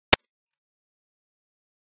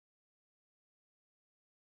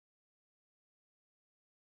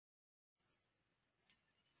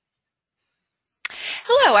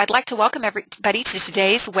Hello, I'd like to welcome everybody to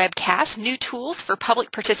today's webcast, New Tools for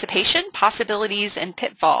Public Participation, Possibilities and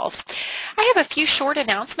Pitfalls. I have a few short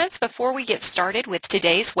announcements before we get started with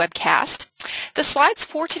today's webcast. The slides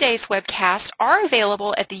for today's webcast are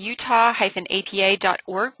available at the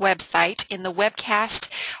utah-apa.org website in the webcast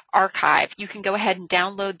archive. You can go ahead and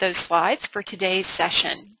download those slides for today's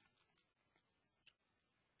session.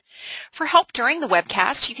 For help during the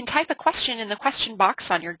webcast, you can type a question in the question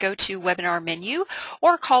box on your GoToWebinar menu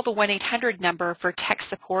or call the 1-800 number for tech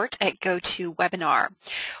support at GoToWebinar.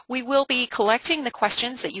 We will be collecting the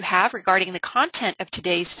questions that you have regarding the content of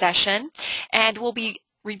today's session, and we'll be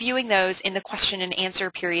reviewing those in the question and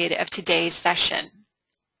answer period of today's session.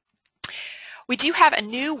 We do have a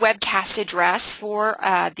new webcast address for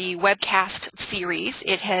the webcast series.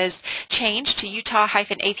 It has changed to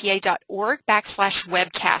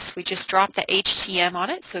utah-apa.org/webcast. We just dropped the HTM on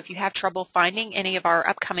it, so if you have trouble finding any of our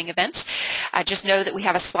upcoming events, just know that we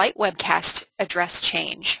have a slight webcast address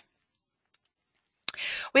change.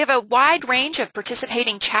 We have a wide range of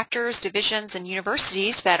participating chapters, divisions, and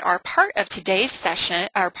universities that are part of today's session,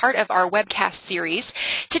 are part of our webcast series.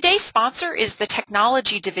 Today's sponsor is the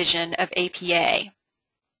Technology Division of APA.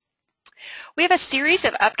 We have a series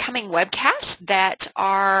of upcoming webcasts that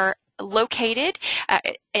are located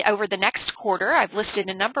over the next quarter. I've listed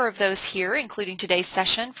a number of those here, including today's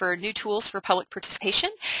session for New Tools for Public Participation.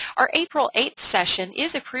 Our April 8th session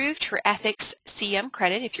is approved for Ethics CM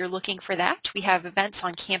credit if you're looking for that. We have events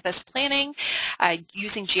on campus planning,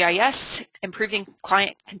 using GIS, improving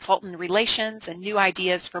client-consultant relations, and new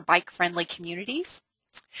ideas for bike-friendly communities.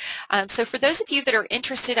 So for those of you that are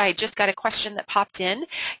interested, I just got a question that popped in.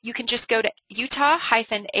 You can just go to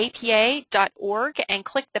utah-apa.org and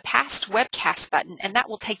click the Past Webcast button, and that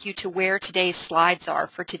will take you to where today's slides are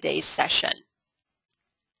for today's session.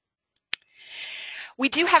 We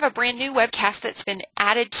do have a brand new webcast that's been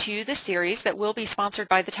added to the series that will be sponsored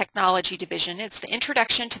by the Technology Division. It's the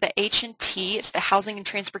Introduction to the H&T. It's the Housing and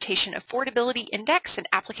Transportation Affordability Index and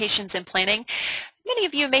Applications in Planning. Many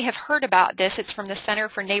of you may have heard about this. It's from the Center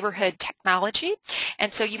for Neighborhood Technology,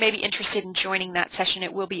 and so you may be interested in joining that session.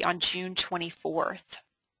 It will be on June 24th.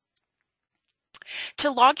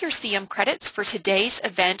 To log your CM credits for today's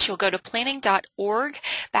event, you'll go to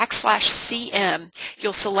planning.org/CM.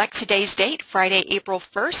 You'll select today's date, Friday, April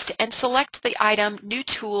 1st, and select the item New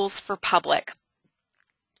Tools for Public.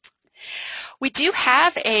 We do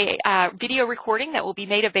have a video recording that will be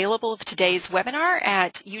made available of today's webinar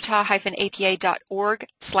at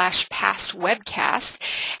utah-apa.org/pastwebcast,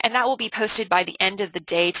 and that will be posted by the end of the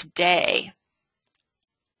day today.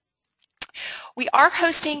 We are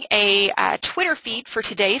hosting a Twitter feed for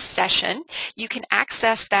today's session. You can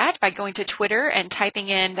access that by going to Twitter and typing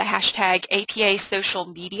in the hashtag APA social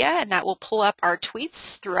media, and that will pull up our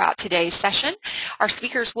tweets throughout today's session. Our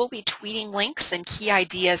speakers will be tweeting links and key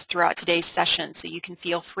ideas throughout today's session, so you can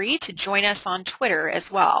feel free to join us on Twitter as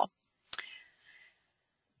well.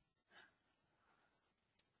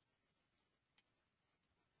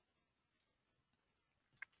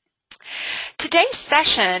 Today's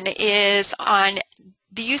session is on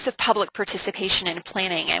the use of public participation in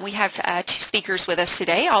planning, and we have two speakers with us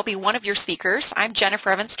today. I'll be one of your speakers. I'm Jennifer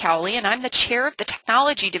Evans-Cowley, and I'm the chair of the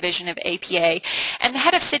Technology Division of APA and the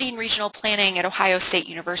head of City and Regional Planning at Ohio State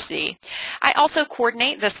University. I also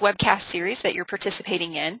coordinate this webcast series that you're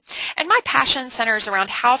participating in, and my passion centers around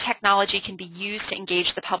how technology can be used to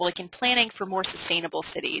engage the public in planning for more sustainable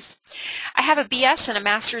cities. I have a BS and a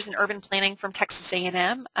master's in urban planning from Texas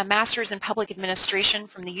A&M, a master's in public administration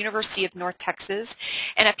from the University of North Texas,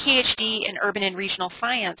 and a PhD in Urban and Regional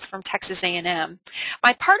Science from Texas A&M.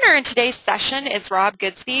 My partner in today's session is Rob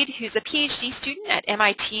Goodspeed, who's a PhD student at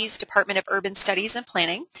MIT's Department of Urban Studies and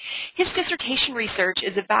Planning. His dissertation research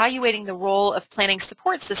is evaluating the role of planning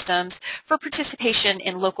support systems for participation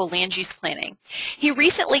in local land use planning. He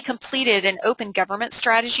recently completed an open government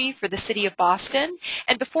strategy for the City of Boston,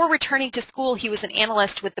 and before returning to school, he was an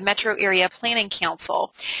analyst with the Metro Area Planning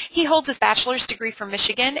Council. He holds his bachelor's degree from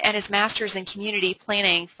Michigan and his master's in community planning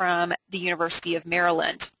from the University of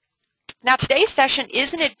Maryland. Now, today's session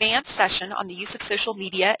is an advanced session on the use of social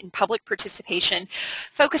media in public participation,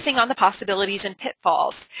 focusing on the possibilities and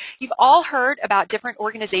pitfalls. You've all heard about different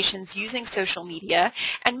organizations using social media,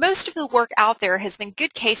 and most of the work out there has been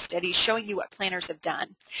good case studies showing you what planners have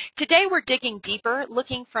done. Today, we're digging deeper,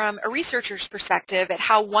 looking from a researcher's perspective at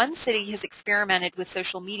how one city has experimented with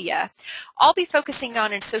social media. I'll be focusing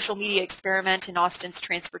on a social media experiment in Austin's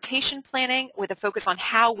transportation planning with a focus on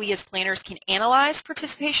how we as planners can analyze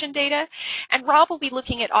participation data And Rob will be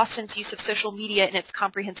looking at Austin's use of social media in its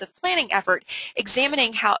comprehensive planning effort,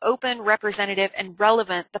 examining how open, representative, and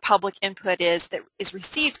relevant the public input is that is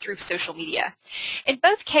received through social media. In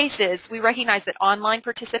both cases, we recognize that online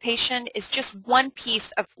participation is just one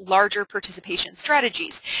piece of larger participation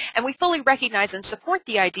strategies, and we fully recognize and support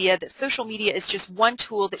the idea that social media is just one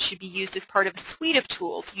tool that should be used as part of a suite of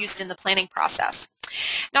tools used in the planning process.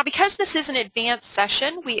 Now, because this is an advanced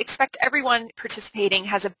session, we expect everyone participating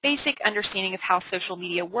has a basic understanding of how social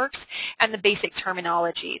media works and the basic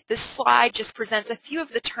terminology. This slide just presents a few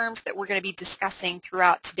of the terms that we're going to be discussing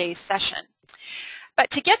throughout today's session. But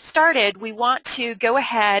to get started, we want to go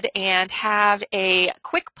ahead and have a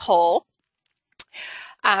quick poll.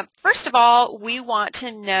 First of all, we want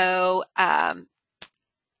to know, all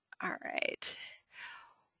right,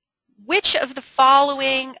 which of the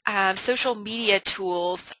following social media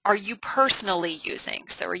tools are you personally using?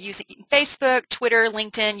 So are you using Facebook, Twitter,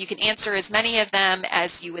 LinkedIn? You can answer as many of them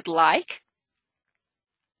as you would like.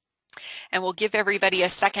 And we'll give everybody a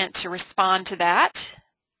second to respond to that.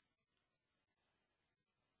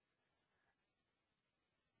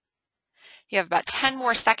 You have about 10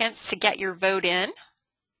 more seconds to get your vote in.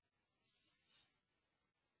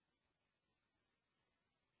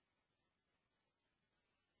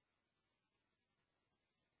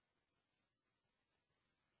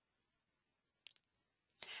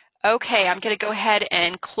 Okay, I'm going to go ahead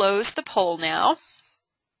and close the poll now.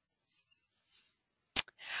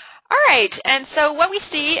 All right, and so what we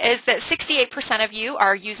see is that 68% of you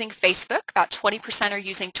are using Facebook, about 20% are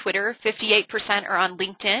using Twitter, 58% are on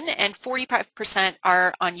LinkedIn, and 45%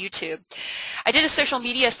 are on YouTube. I did a social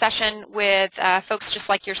media session with folks just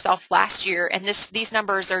like yourself last year, and these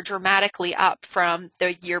numbers are dramatically up from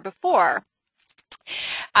the year before.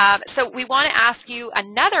 So we want to ask you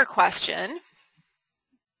another question.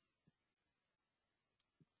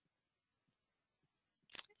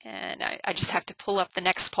 And I just have to pull up the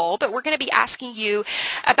next poll, but we're going to be asking you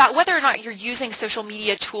about whether or not you're using social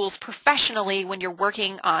media tools professionally when you're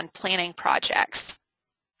working on planning projects.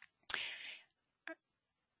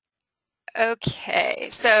 Okay,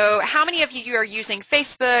 so how many of you are using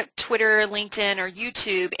Facebook, Twitter, LinkedIn, or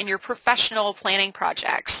YouTube in your professional planning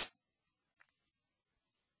projects?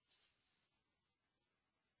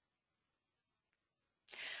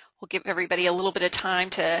 We'll give everybody a little bit of time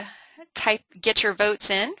to get your votes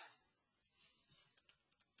in.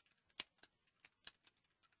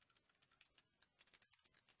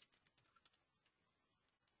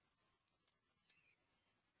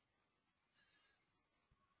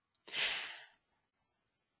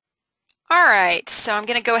 All right, so I'm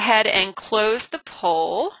going to go ahead and close the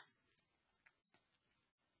poll.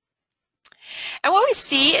 And what we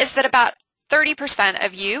see is that about 30%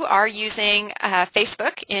 of you are using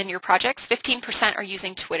Facebook in your projects, 15% are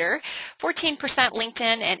using Twitter, 14% LinkedIn,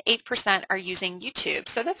 and 8% are using YouTube.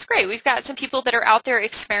 So that's great. We've got some people that are out there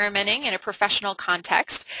experimenting in a professional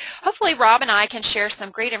context. Hopefully Rob and I can share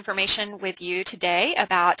some great information with you today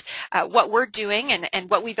about what we're doing and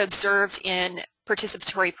what we've observed in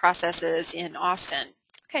participatory processes in Austin.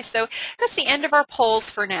 Okay, so that's the end of our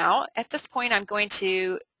polls for now. At this point, I'm going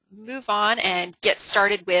to move on and get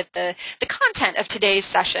started with the content of today's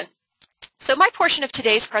session. So my portion of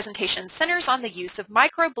today's presentation centers on the use of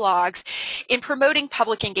microblogs in promoting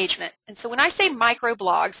public engagement. And so when I say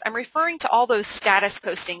microblogs, I'm referring to all those status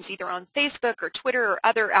postings either on Facebook or Twitter or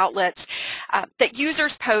other outlets that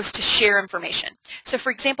users post to share information. So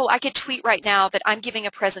for example, I could tweet right now that I'm giving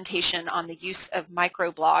a presentation on the use of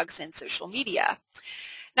microblogs in social media.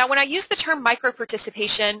 Now when I use the term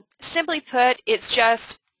micro-participation, simply put, it's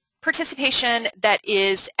just participation that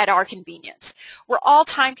is at our convenience. We're all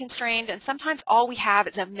time constrained and sometimes all we have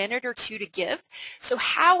is a minute or two to give. So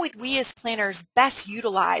how would we as planners best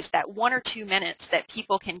utilize that 1 or 2 minutes that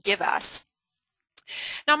people can give us?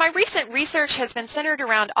 Now, my recent research has been centered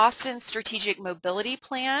around Austin's strategic mobility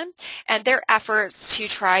plan and their efforts to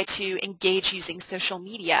try to engage using social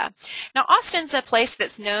media. Now, Austin's a place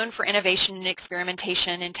that's known for innovation and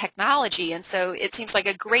experimentation in technology, and so it seems like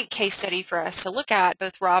a great case study for us to look at,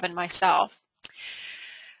 both Rob and myself.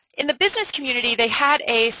 In the business community, they had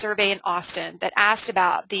a survey in Austin that asked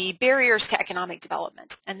about the barriers to economic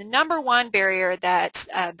development. And the number one barrier that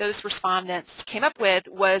those respondents came up with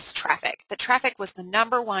was traffic. The traffic was the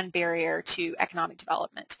number one barrier to economic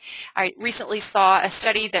development. I recently saw a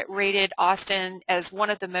study that rated Austin as one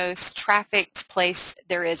of the most trafficked place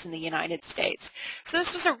there is in the United States. So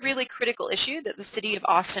this was a really critical issue that the city of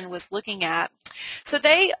Austin was looking at. So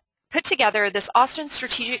they put together this Austin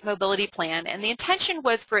Strategic Mobility Plan, and the intention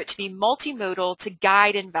was for it to be multimodal to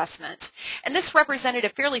guide investment. And this represented a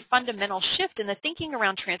fairly fundamental shift in the thinking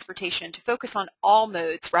around transportation to focus on all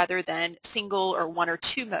modes rather than single or one or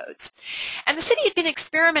two modes. And the city had been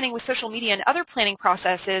experimenting with social media and other planning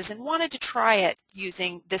processes and wanted to try it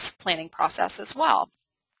using this planning process as well.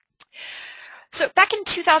 So back in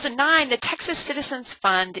 2009, the Texas Citizens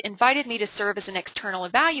Fund invited me to serve as an external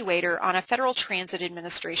evaluator on a Federal Transit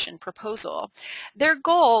Administration proposal. Their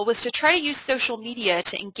goal was to try to use social media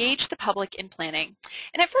to engage the public in planning.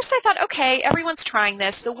 And at first I thought, okay, everyone's trying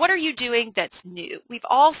this, so what are you doing that's new? We've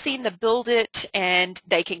all seen the build it and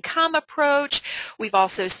they can come approach. We've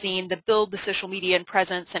also seen the build the social media and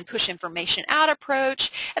presence and push information out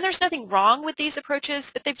approach. And there's nothing wrong with these approaches,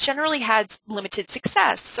 but they've generally had limited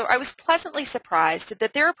success. So I was pleasantly surprised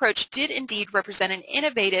that their approach did indeed represent an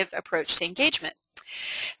innovative approach to engagement.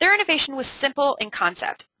 Their innovation was simple in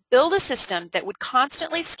concept. Build a system that would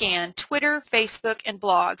constantly scan Twitter, Facebook, and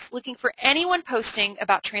blogs looking for anyone posting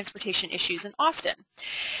about transportation issues in Austin.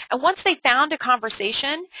 And once they found a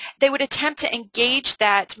conversation, they would attempt to engage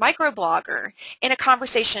that microblogger in a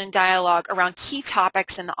conversation and dialogue around key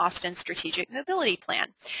topics in the Austin Strategic Mobility Plan.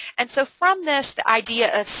 And so from this, the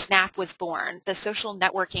idea of SNAP was born, the Social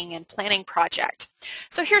Networking and Planning Project.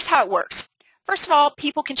 So here's how it works. First of all,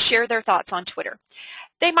 people can share their thoughts on Twitter.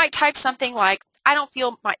 They might type something like, I don't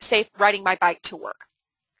feel safe riding my bike to work.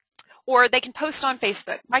 Or they can post on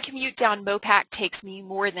Facebook, my commute down Mopac takes me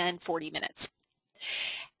more than 40 minutes.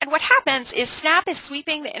 And what happens is Snap is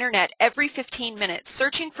sweeping the internet every 15 minutes,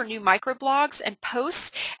 searching for new microblogs and posts,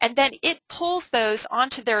 and then it pulls those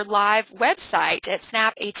onto their live website at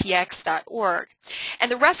snapatx.org. And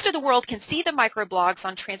the rest of the world can see the microblogs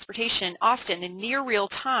on transportation in Austin in near real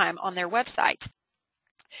time on their website.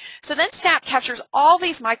 So then Snap captures all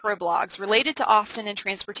these microblogs related to Austin and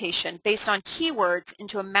transportation based on keywords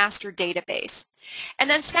into a master database. And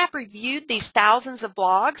then Snap reviewed these thousands of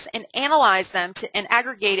blogs and analyzed them and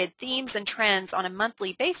aggregated themes and trends on a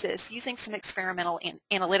monthly basis using some experimental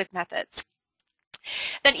analytic methods.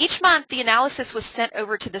 Then each month, the analysis was sent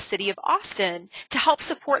over to the City of Austin to help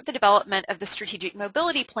support the development of the Strategic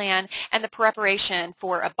Mobility Plan and the preparation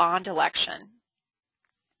for a bond election.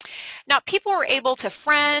 Now, people were able to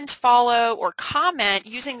friend, follow, or comment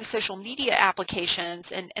using the social media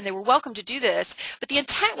applications, and they were welcome to do this, but the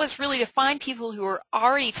intent was really to find people who were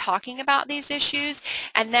already talking about these issues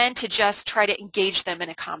and then to just try to engage them in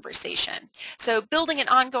a conversation. So building an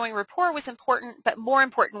ongoing rapport was important, but more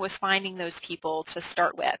important was finding those people to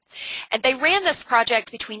start with. And they ran this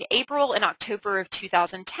project between April and October of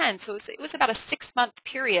 2010, so it was about a 6-month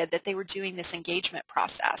period that they were doing this engagement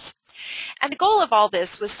process. And the goal of all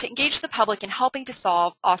this was to engage the public in helping to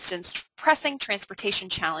solve Austin's pressing transportation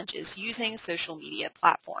challenges using social media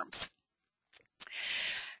platforms.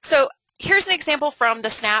 So here's an example from the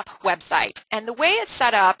Snap website. And the way it's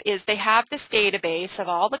set up is they have this database of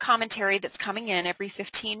all the commentary that's coming in every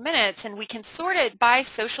 15 minutes, and we can sort it by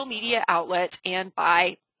social media outlet and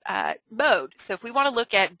by mode. So if we want to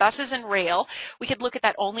look at buses and rail, we could look at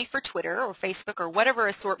that only for Twitter or Facebook or whatever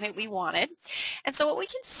assortment we wanted. And so what we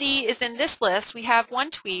can see is in this list, we have one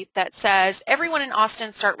tweet that says, everyone in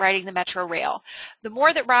Austin start riding the Metro Rail. The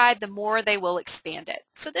more that ride, the more they will expand it.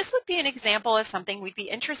 So this would be an example of something we'd be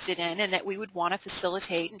interested in and that we would want to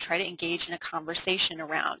facilitate and try to engage in a conversation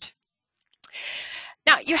around.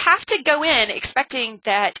 Now, you have to go in expecting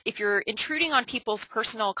that if you're intruding on people's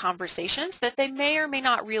personal conversations that they may or may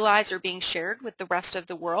not realize are being shared with the rest of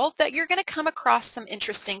the world, that you're going to come across some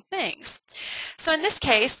interesting things. So in this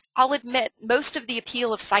case, I'll admit most of the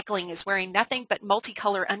appeal of cycling is wearing nothing but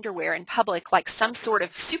multicolor underwear in public like some sort of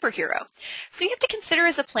superhero. So you have to consider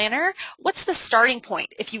as a planner, what's the starting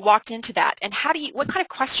point if you walked into that, and what kind of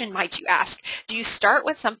question might you ask? Do you start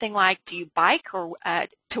with something like, do you bike or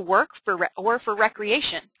to work or for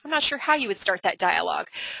recreation? I'm not sure how you would start that dialogue,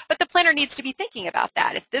 but the planner needs to be thinking about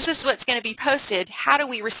that. If this is what's going to be posted, how do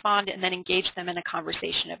we respond and then engage them in a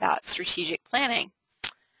conversation about strategic planning?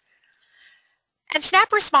 And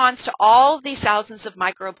Snap responds to all of these thousands of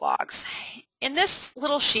microblogs. In this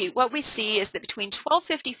little sheet, what we see is that between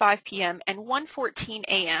 12:55 p.m. and 1:14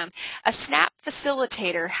 a.m., a SNAP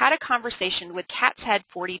facilitator had a conversation with Cat's Head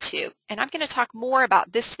 42. And I'm going to talk more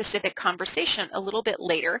about this specific conversation a little bit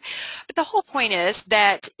later. But the whole point is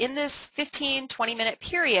that in this 15-20-minute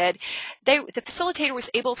period, the facilitator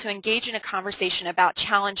was able to engage in a conversation about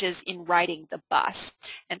challenges in riding the bus.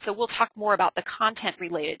 And so we'll talk more about the content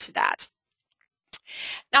related to that.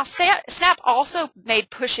 Now, Snap also made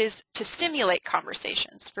pushes to stimulate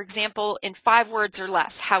conversations. For example, in 5 words or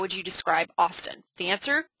less, how would you describe Austin? The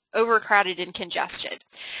answer, overcrowded and congested.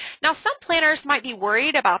 Now, some planners might be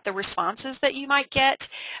worried about the responses that you might get,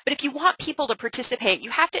 but if you want people to participate, you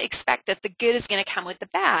have to expect that the good is going to come with the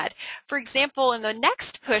bad. For example, in the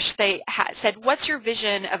next push, they said, what's your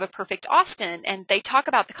vision of a perfect Austin? And they talk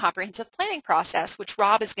about the comprehensive planning process, which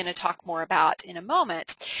Rob is going to talk more about in a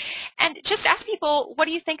moment. And just ask people, what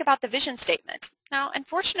do you think about the vision statement? Now,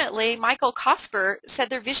 unfortunately, Michael Cosper said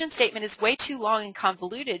their vision statement is way too long and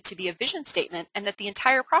convoluted to be a vision statement, and that the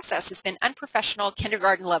entire process has been unprofessional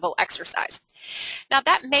kindergarten-level exercise. Now,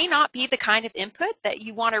 that may not be the kind of input that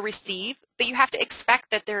you want to receive, but you have to expect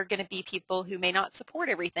that there are going to be people who may not support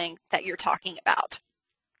everything that you're talking about.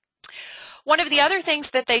 One of the other things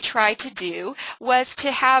that they tried to do was to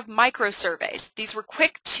have micro-surveys. These were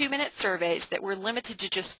quick 2-minute surveys that were limited to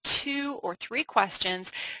just 2 or 3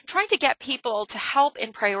 questions, trying to get people to help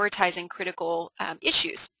in prioritizing critical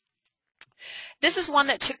issues. This is one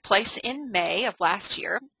that took place in May of last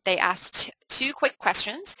year. They asked 2 quick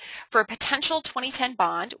questions. For a potential 2010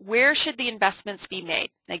 bond, where should the investments be made?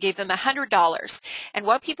 They gave them $100. And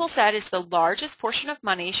what people said is the largest portion of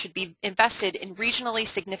money should be invested in regionally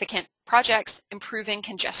significant projects improving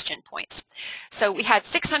congestion points. So we had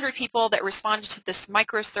 600 people that responded to this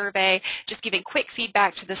micro-survey, just giving quick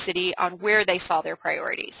feedback to the city on where they saw their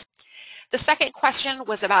priorities. The second question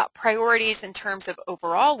was about priorities in terms of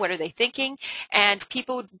overall, what are they thinking? And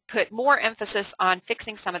people would put more emphasis on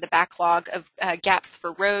fixing some of the backlog of gaps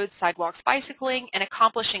for roads, sidewalks, bicycling, and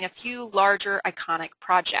accomplishing a few larger iconic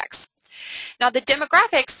projects. Now, the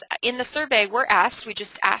demographics in the survey were asked. We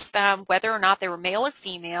just asked them whether or not they were male or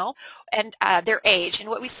female and their age. And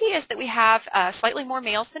what we see is that we have slightly more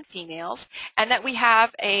males than females, and that we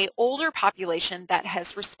have an older population that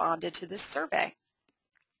has responded to this survey.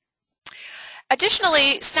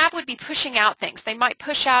 Additionally, SNAP would be pushing out things. They might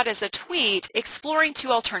push out as a tweet, exploring 2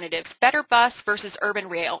 alternatives, better bus versus urban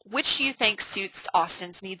rail. Which do you think suits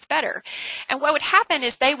Austin's needs better? And what would happen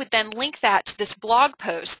is they would then link that to this blog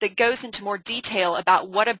post that goes into more detail about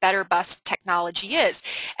what a better bus technology is.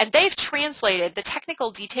 And they've translated the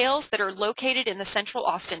technical details that are located in the Central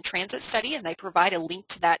Austin Transit Study, and they provide a link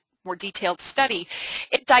to that more detailed study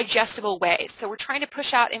in digestible ways. So we're trying to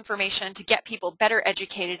push out information to get people better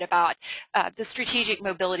educated about the strategic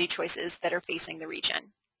mobility choices that are facing the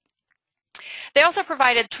region. They also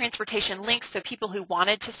provided transportation links so people who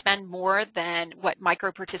wanted to spend more than what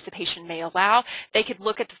micro-participation may allow, they could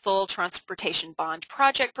look at the full transportation bond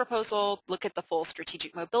project proposal, look at the full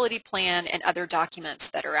strategic mobility plan, and other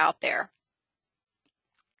documents that are out there.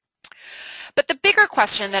 But the bigger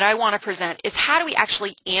question that I want to present is, how do we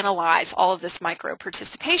actually analyze all of this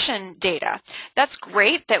micro-participation data? That's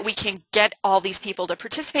great that we can get all these people to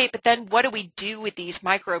participate, but then what do we do with these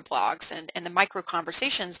micro-blogs and the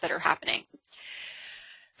micro-conversations that are happening?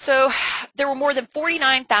 So there were more than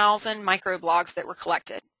 49,000 microblogs that were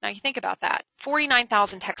collected. Now you think about that,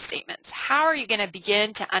 49,000 text statements. How are you going to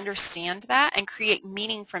begin to understand that and create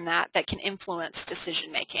meaning from that that can influence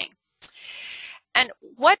decision making? And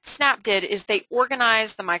what SNAP did is they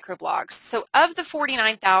organized the microblogs. So of the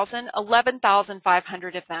 49,000,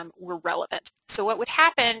 11,500 of them were relevant. So what would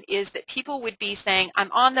happen is that people would be saying,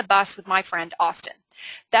 I'm on the bus with my friend Austin.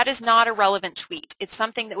 That is not a relevant tweet. It's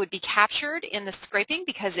something that would be captured in the scraping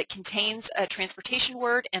because it contains a transportation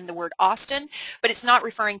word and the word Austin, but it's not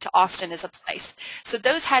referring to Austin as a place. So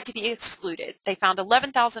those had to be excluded. They found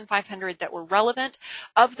 11,500 that were relevant.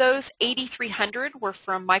 Of those, 8,300 were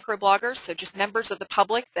from microbloggers, so just members of the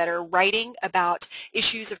public that are writing about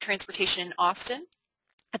issues of transportation in Austin.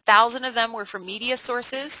 1,000 of them were from media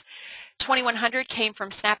sources. 2,100 came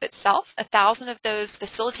from SNAP itself, 1,000 of those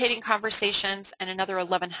facilitating conversations, and another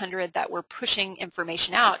 1,100 that were pushing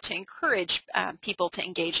information out to encourage people to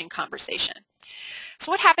engage in conversation.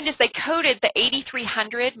 So what happened is they coded the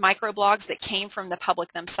 8,300 microblogs that came from the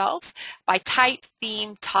public themselves by type,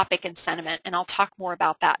 theme, topic, and sentiment, and I'll talk more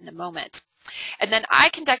about that in a moment. And then I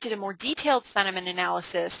conducted a more detailed sentiment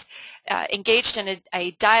analysis, engaged in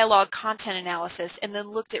a dialogue content analysis, and then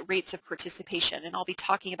looked at rates of participation. And I'll be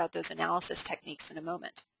talking about those analysis techniques in a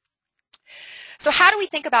moment. So how do we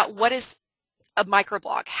think about what is a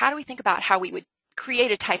microblog? How do we think about how we would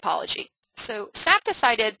create a typology? So SNAP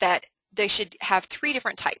decided that they should have 3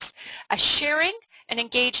 different types: a sharing, an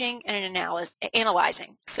engaging, and an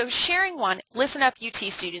analyzing. So sharing one, listen up UT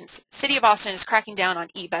students, City of Austin is cracking down on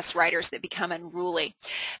e-bus riders that become unruly.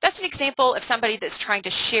 That's an example of somebody that's trying to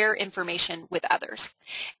share information with others.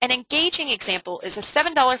 An engaging example is a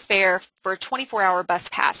 $7 fare for a 24-hour bus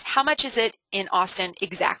pass. How much is it in Austin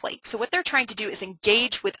exactly? So what they're trying to do is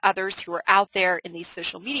engage with others who are out there in these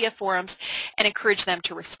social media forums and encourage them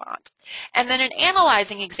to respond. And then an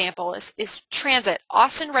analyzing example is transit,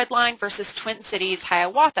 Austin Red Line versus Twin Cities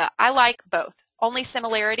Hiawatha. I like both. Only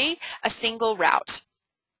similarity, a single route.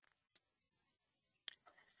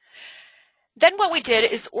 Then what we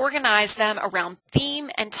did is organize them around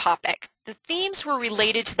theme and topic. The themes were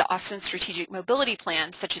related to the Austin Strategic Mobility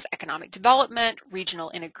Plan, such as economic development,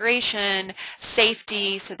 regional integration,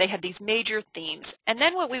 safety, so they had these major themes. And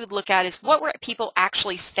then what we would look at is what were people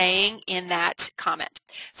actually saying in that comment.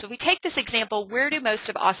 So if we take this example, where do most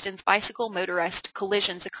of Austin's bicycle motorist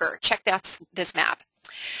collisions occur? Check this map.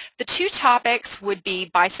 The two topics would be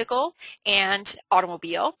bicycle and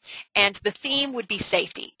automobile, and the theme would be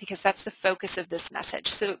safety, because that's the focus of this message.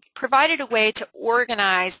 So it provided a way to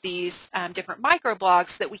organize these different microblogs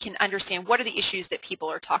so that we can understand what are the issues that people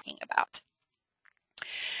are talking about.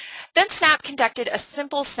 Then SNAP conducted a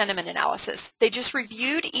simple sentiment analysis. They just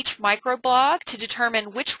reviewed each microblog to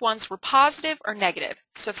determine which ones were positive or negative.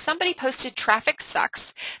 So if somebody posted traffic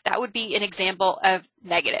sucks, that would be an example of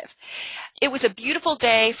negative. It was a beautiful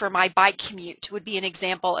day for my bike commute would be an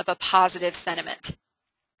example of a positive sentiment.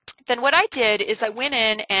 Then what I did is I went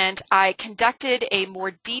in and I conducted a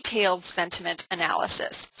more detailed sentiment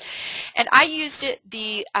analysis. And I used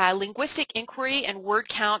the linguistic inquiry and word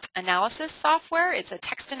count analysis software. It's a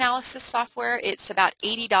text analysis software. It's about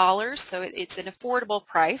 $80, so it's an affordable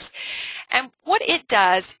price. And what it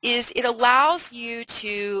does is it allows you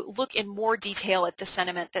to look in more detail at the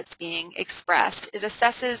sentiment that's being expressed. It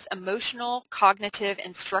assesses emotional, cognitive,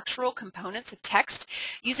 and structural components of text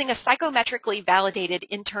using a psychometrically validated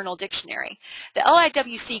internal dictionary. The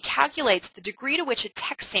LIWC calculates the degree to which a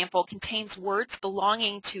text sample contains words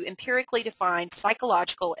belonging to empirically defined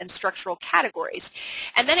psychological and structural categories,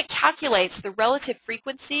 and then it calculates the relative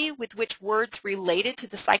frequency with which words related to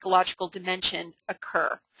the psychological dimension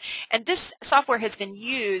occur. And this software has been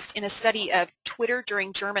used in a study of Twitter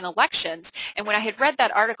during German elections, and when I had read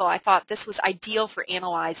that article, I thought this was ideal for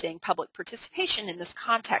analyzing public participation in this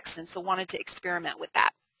context, and so wanted to experiment with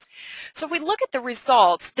that. So if we look at the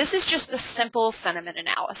results, this is just the simple sentiment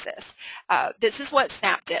analysis. This is what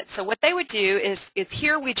SNAP did. So what they would do is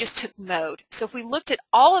here we just took mode. So if we looked at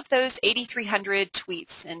all of those 8,300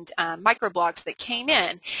 tweets and microblogs that came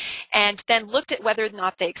in and then looked at whether or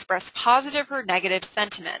not they expressed positive or negative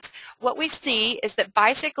sentiment, what we see is that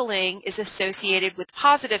bicycling is associated with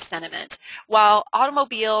positive sentiment, while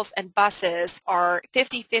automobiles and buses are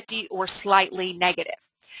 50-50 or slightly negative.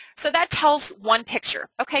 So that tells one picture.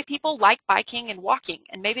 Okay, people like biking and walking,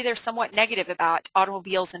 and maybe they're somewhat negative about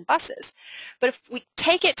automobiles and buses. But if we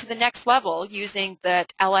take it to the next level using the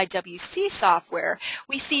LIWC software,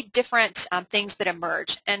 we see different things that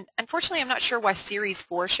emerge. And unfortunately, I'm not sure why Series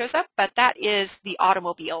 4 shows up, but that is the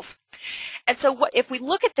automobiles. And so if we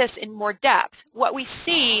look at this in more depth, what we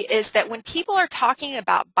see is that when people are talking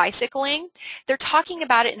about bicycling, they're talking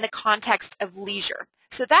about it in the context of leisure.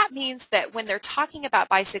 So that means that when they're talking about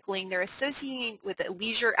bicycling, they're associating with a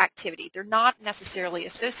leisure activity. They're not necessarily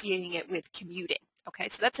associating it with commuting. Okay,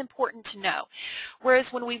 so that's important to know.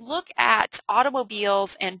 Whereas when we look at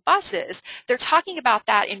automobiles and buses, they're talking about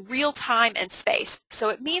that in real time and space. So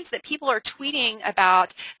it means that people are tweeting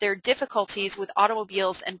about their difficulties with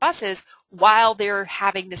automobiles and buses while they're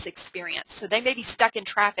having this experience. So they may be stuck in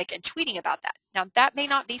traffic and tweeting about that. Now that may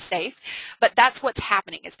not be safe, but that's what's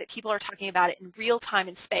happening, is that people are talking about it in real time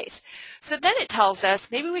and space. So then it tells us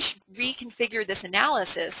maybe we should reconfigure this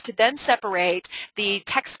analysis to then separate the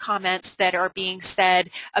text comments that are being said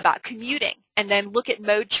about commuting, and then look at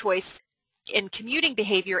mode choice in commuting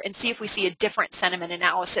behavior and see if we see a different sentiment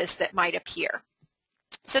analysis that might appear.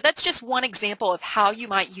 So that's just one example of how you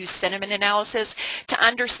might use sentiment analysis to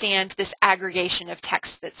understand this aggregation of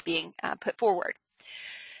text that's being put forward.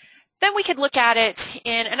 Then we could look at it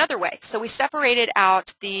in another way. So we separated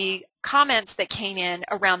out the comments that came in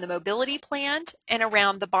around the mobility plan and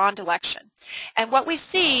around the bond election. And what we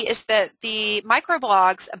see is that the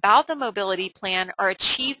microblogs about the mobility plan are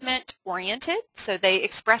achievement oriented, so they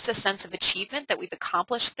express a sense of achievement that we've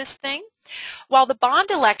accomplished this thing, while the bond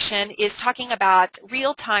election is talking about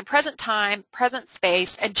real time, present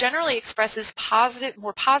space, and generally expresses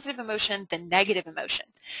more positive emotion than negative emotion.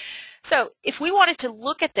 So if we wanted to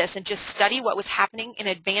look at this and just study what was happening in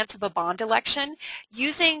advance of a bond election,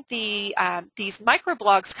 using these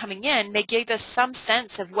microblogs coming in may give us some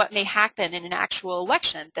sense of what may happen in an actual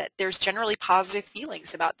election, that there's generally positive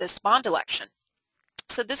feelings about this bond election.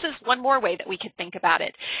 So this is one more way that we could think about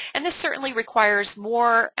it. And this certainly requires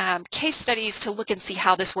more case studies to look and see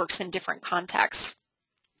how this works in different contexts.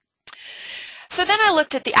 So then I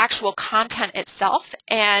looked at the actual content itself,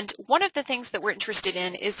 and one of the things that we're interested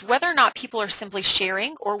in is whether or not people are simply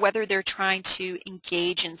sharing or whether they're trying to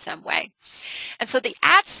engage in some way. And so the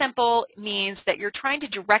add symbol means that you're trying to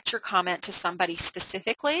direct your comment to somebody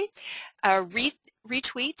specifically.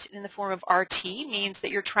 Retweet in the form of RT means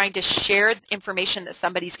that you're trying to share information that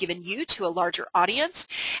somebody's given you to a larger audience.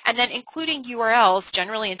 And then including URLs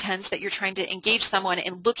generally intends that you're trying to engage someone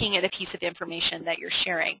in looking at a piece of information that you're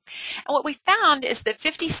sharing. And what we found is that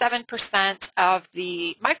 57% of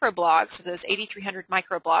the microblogs, of those 8,300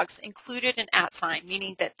 microblogs, included an @ sign,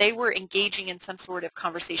 meaning that they were engaging in some sort of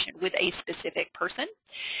conversation with a specific person.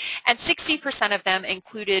 And 60% of them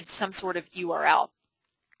included some sort of URL.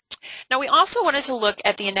 Now we also wanted to look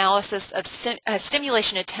at the analysis of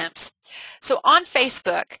stimulation attempts. So on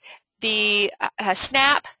Facebook, the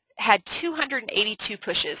Snap had 282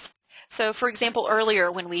 pushes. So for example,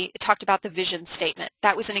 earlier when we talked about the vision statement,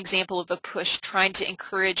 that was an example of a push trying to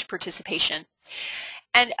encourage participation.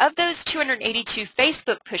 And of those 282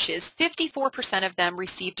 Facebook pushes, 54% of them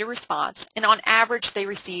received a response, and on average they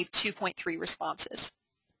received 2.3 responses.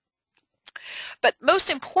 But most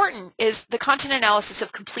important is the content analysis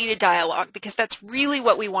of completed dialogue, because that's really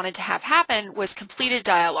what we wanted to have happen, was completed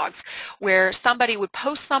dialogues where somebody would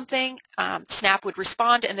post something, Snap would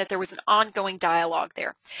respond, and that there was an ongoing dialogue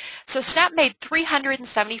there. So Snap made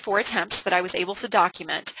 374 attempts that I was able to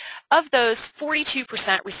document. Of those,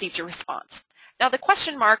 42% received a response. Now the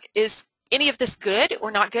question mark is, any of this good or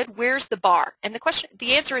not good? Where's the bar? And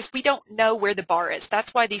the answer is we don't know where the bar is.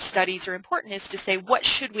 That's why these studies are important, is to say what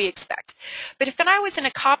should we expect. But if I was in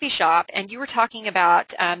a coffee shop and you were talking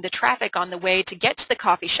about the traffic on the way to get to the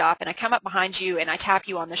coffee shop, and I come up behind you and I tap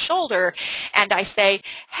you on the shoulder and I say,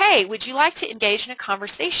 hey, would you like to engage in a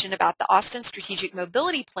conversation about the Austin Strategic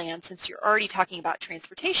Mobility Plan, since you're already talking about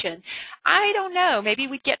transportation? I don't know. Maybe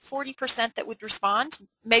we'd get 40% that would respond.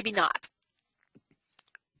 Maybe not.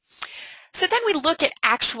 So then we look at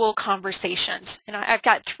actual conversations, and I've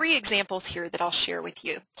got 3 examples here that I'll share with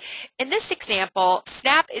you. In this example,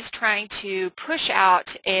 Snap is trying to push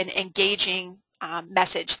out an engaging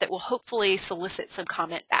message that will hopefully solicit some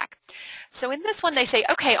comment back. So in this one they say,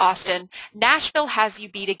 okay Austin, Nashville has you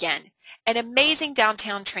beat again, an amazing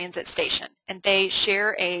downtown transit station, and they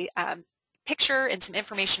share a picture and some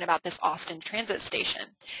information about this Austin transit station.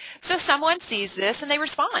 So someone sees this and they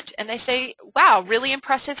respond and they say, wow, really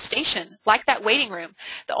impressive station, like that waiting room.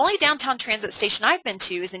 The only downtown transit station I've been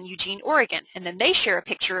to is in Eugene, Oregon. And then they share a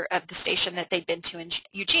picture of the station that they've been to in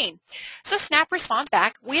Eugene. So Snap responds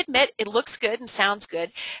back, we admit it looks good and sounds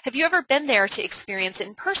good. Have you ever been there to experience it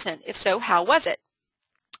in person? If so, how was it?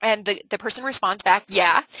 And the person responds back,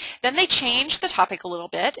 yeah. Then they change the topic a little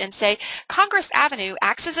bit and say, Congress Avenue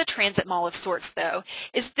acts as a transit mall of sorts, though.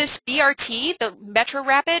 Is this BRT, the Metro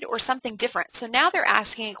Rapid, or something different? So now they're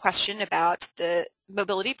asking a question about the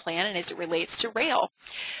mobility plan and as it relates to rail.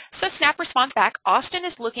 So Snap responds back, Austin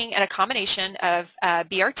is looking at a combination of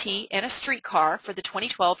BRT and a streetcar for the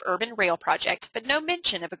 2012 Urban Rail Project, but no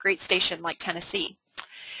mention of a great station like Tennessee.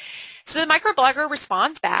 So the microblogger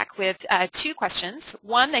responds back with 2 questions.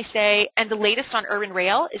 One, they say, and the latest on urban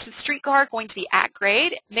rail, is the streetcar going to be at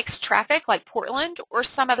grade, mixed traffic like Portland, or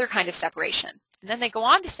some other kind of separation? And then they go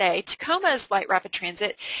on to say, Tacoma's light rapid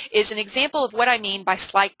transit is an example of what I mean by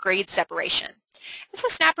slight grade separation. And so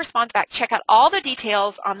Snap responds back, check out all the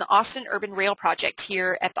details on the Austin Urban Rail Project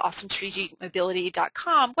here at the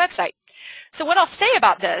austinstrategicmobility.com website. So what I'll say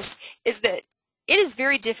about this is that it is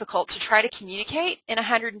very difficult to try to communicate in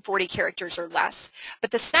 140 characters or less,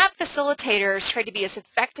 but the Snap facilitators try to be as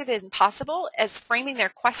effective as possible as framing their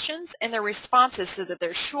questions and their responses so that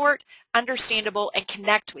they're short, understandable, and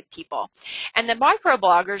connect with people. And the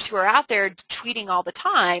microbloggers who are out there tweeting all the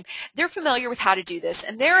time, they're familiar with how to do this,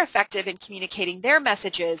 and they're effective in communicating their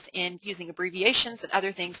messages in using abbreviations and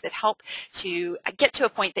other things that help to get to a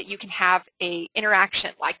point that you can have an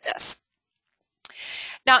interaction like this.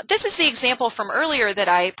 Now, this is the example from earlier that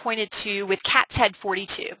I pointed to with Cat's Head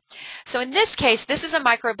 42. So in this case, this is a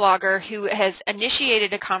microblogger who has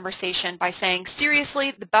initiated a conversation by saying,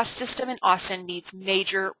 seriously, the bus system in Austin needs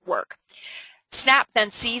major work. Snap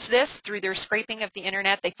then sees this through their scraping of the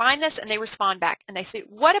internet. They find this and they respond back and they say,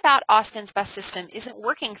 what about Austin's bus system isn't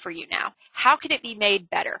working for you now? How could it be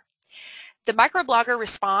made better? The microblogger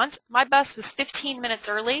responds, my bus was 15 minutes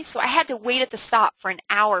early, so I had to wait at the stop for an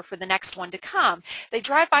hour for the next one to come. They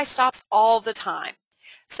drive by stops all the time.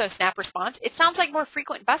 So Snap responds, it sounds like more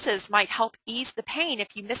frequent buses might help ease the pain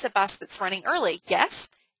if you miss a bus that's running early. Yes?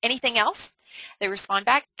 Anything else? They respond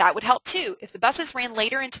back, that would help too. If the buses ran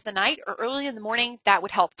later into the night or early in the morning, that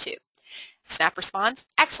would help too. Snap responds,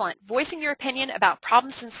 excellent. Voicing your opinion about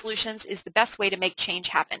problems and solutions is the best way to make change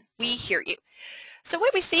happen. We hear you. So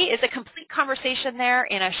what we see is a complete conversation there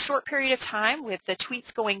in a short period of time with the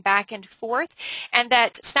tweets going back and forth, and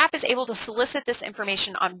that Snap is able to solicit this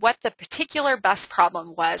information on what the particular bus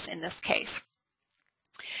problem was in this case.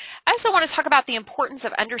 I also want to talk about the importance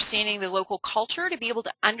of understanding the local culture to be able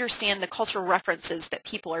to understand the cultural references that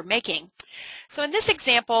people are making. So in this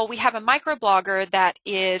example, we have a microblogger that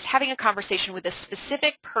is having a conversation with a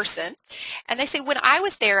specific person, and they say, when I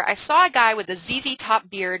was there, I saw a guy with a ZZ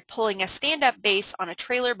Top beard pulling a stand-up bass on a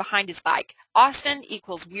trailer behind his bike. Austin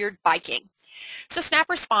equals weird biking. So Snap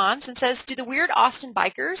responds and says, do the weird Austin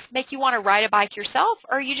bikers make you want to ride a bike yourself,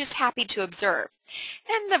 or are you just happy to observe?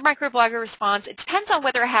 And the microblogger responds, it depends on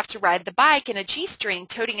whether I have to ride the bike in a G-string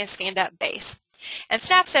toting a stand-up bass. And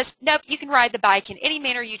Snap says, nope, you can ride the bike in any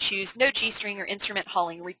manner you choose, no G-string or instrument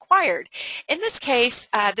hauling required. In this case,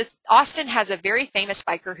 Austin has a very famous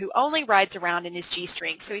biker who only rides around in his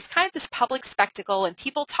G-string. So he's kind of this public spectacle, and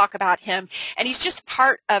people talk about him, and he's just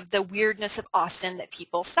part of the weirdness of Austin that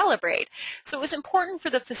people celebrate. So it was important for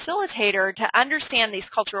the facilitator to understand these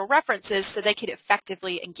cultural references so they could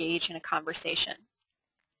effectively engage in a conversation.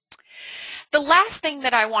 The last thing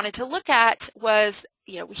that I wanted to look at was,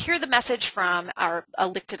 we hear the message from our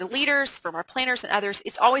elected leaders, from our planners and others.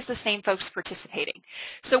 It's always the same folks participating.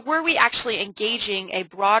 So were we actually engaging a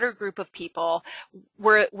broader group of people?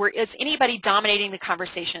 Is anybody dominating the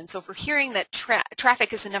conversation? So if we're hearing that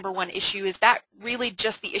traffic is the #1 issue, is that really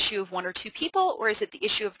just the issue of 1 or 2 people, or is it the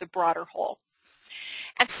issue of the broader whole?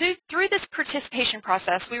 And so through this participation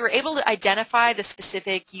process, we were able to identify the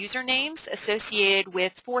specific usernames associated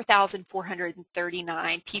with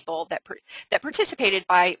 4,439 people that participated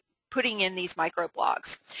by putting in these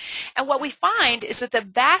microblogs. And what we find is that the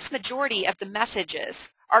vast majority of the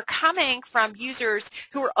messages are coming from users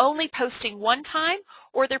who are only posting 1 time,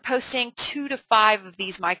 or they're posting 2 to 5 of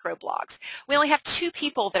these microblogs. We only have 2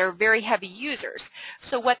 people that are very heavy users.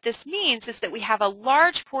 So what this means is that we have a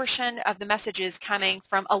large portion of the messages coming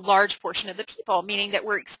from a large portion of the people, meaning that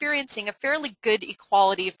we're experiencing a fairly good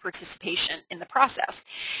equality of participation in the process.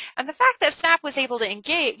 And the fact that Snap was able to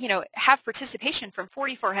engage, have participation from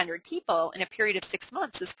 4,400 people in a period of 6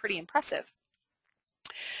 months is pretty impressive.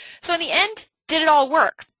 So in the end, did it all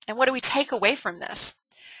work? And what do we take away from this?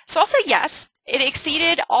 So I'll say yes, it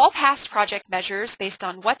exceeded all past project measures based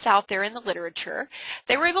on what's out there in the literature.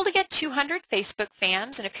 They were able to get 200 Facebook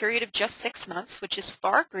fans in a period of just 6 months, which is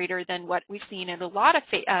far greater than what we've seen in a lot of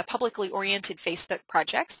publicly oriented Facebook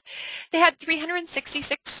projects. They had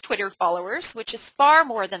 366 Twitter followers, which is far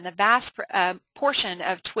more than the vast portion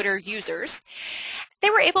of Twitter users. They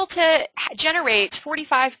were able to generate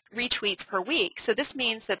 45 retweets per week. So this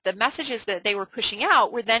means that the messages that they were pushing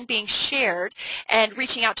out were then being shared and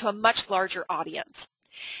reaching out to a much larger audience.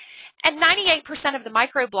 And 98% of the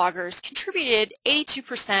microbloggers contributed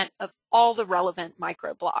 82% of all the relevant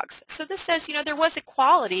microblogs. So this says, there was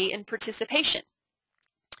equality in participation.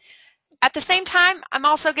 At the same time, I'm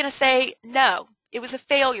also going to say no. It was a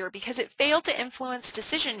failure because it failed to influence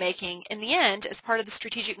decision-making in the end as part of the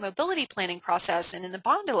strategic mobility planning process and in the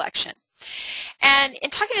bond election. And in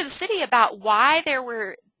talking to the city about why there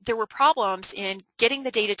were problems in getting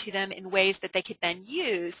the data to them in ways that they could then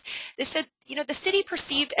use, they said, the city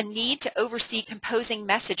perceived a need to oversee composing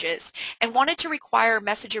messages and wanted to require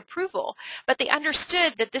message approval, but they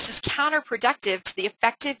understood that this is counterproductive to the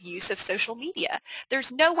effective use of social media.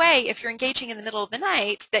 There's no way, if you're engaging in the middle of the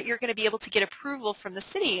night, that you're going to be able to get approval from the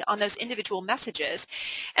city on those individual messages.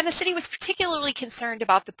 And the city was particularly concerned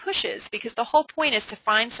about the pushes because the whole point is to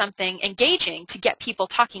find something engaging to get people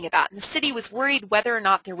talking about. And the city was worried whether or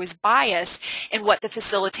not there was bias in what the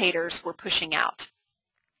facilitators were pushing out.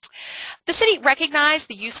 The city recognized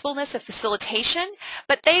the usefulness of facilitation,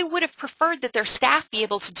 but they would have preferred that their staff be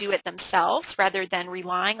able to do it themselves rather than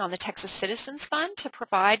relying on the Texas Citizens Fund to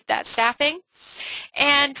provide that staffing.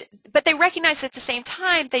 But they recognized at the same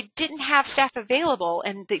time they didn't have staff available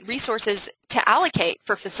and the resources to allocate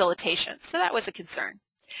for facilitation, so that was a concern.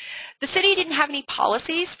 The city didn't have any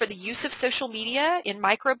policies for the use of social media in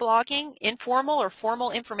microblogging, informal or formal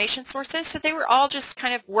information sources, so they were all just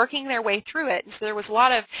kind of working their way through it. And so there was a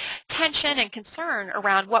lot of tension and concern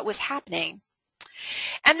around what was happening.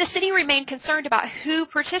 And the city remained concerned about who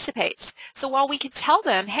participates. So while we could tell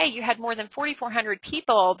them, hey, you had more than 4,400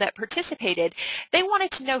 people that participated, they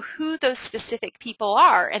wanted to know who those specific people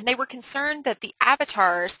are. And they were concerned that the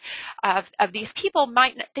avatars of these people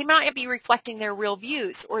might not be reflecting their real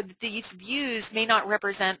views, or that these views may not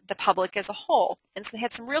represent the public as a whole. And so they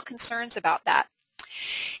had some real concerns about that.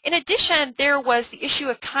 In addition, there was the issue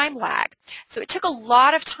of time lag. So it took a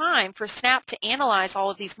lot of time for SNAP to analyze all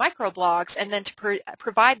of these microblogs and then to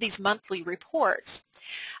provide these monthly reports.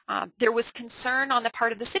 There was concern on the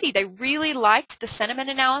part of the city. They really liked the sentiment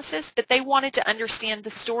analysis, but they wanted to understand the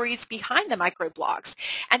stories behind the microblogs.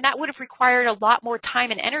 And that would have required a lot more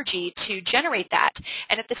time and energy to generate that.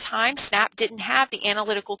 And at the time, SNAP didn't have the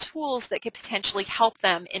analytical tools that could potentially help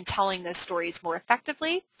them in telling those stories more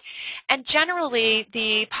effectively. And generally,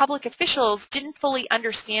 the public officials didn't fully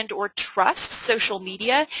understand or trust social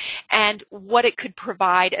media and what it could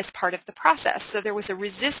provide as part of the process. So there was a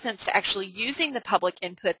resistance to actually using the public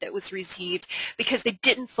input that was received because they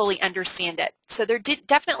didn't fully understand it. So there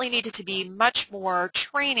definitely needed to be much more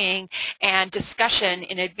training and discussion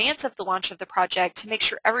in advance of the launch of the project to make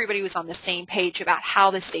sure everybody was on the same page about how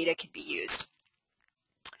this data could be used.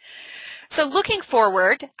 So looking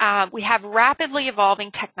forward, we have rapidly evolving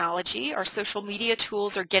technology. Our social media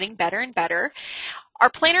tools are getting better and better. Our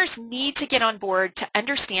planners need to get on board to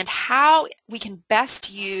understand how we can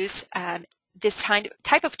best use this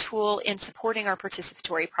type of tool in supporting our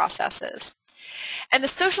participatory processes. And the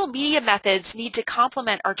social media methods need to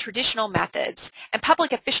complement our traditional methods, and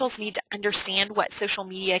public officials need to understand what social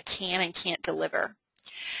media can and can't deliver.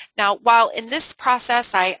 Now, while in this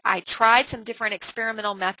process I tried some different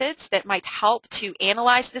experimental methods that might help to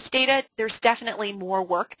analyze this data, there's definitely more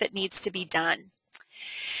work that needs to be done.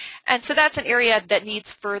 And so that's an area that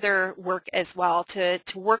needs further work as well, to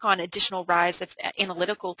work on additional rise of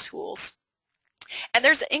analytical tools. And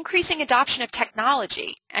there's increasing adoption of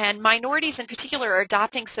technology, and minorities in particular are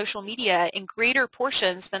adopting social media in greater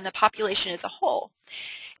portions than the population as a whole.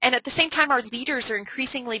 And at the same time, our leaders are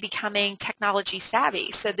increasingly becoming technology savvy.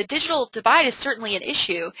 So the digital divide is certainly an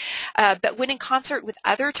issue, but when in concert with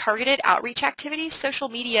other targeted outreach activities, social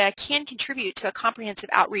media can contribute to a comprehensive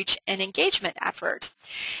outreach and engagement effort.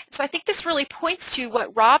 So I think this really points to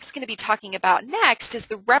what Rob's going to be talking about next, is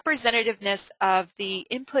the representativeness of the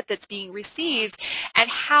input that's being received and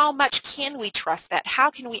how much can we trust that? How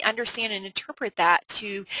can we understand and interpret that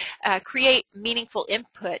to create meaningful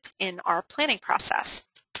input in our planning process?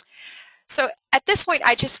 So at this point,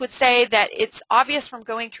 I just would say that it's obvious from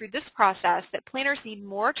going through this process that planners need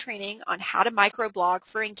more training on how to microblog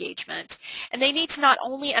for engagement. And they need to not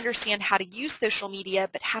only understand how to use social media,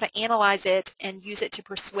 but how to analyze it and use it to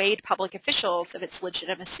persuade public officials of its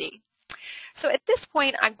legitimacy. So at this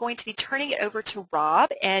point, I'm going to be turning it over to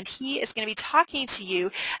Rob, and he is going to be talking to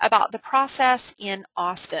you about the process in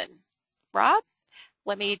Austin. Rob,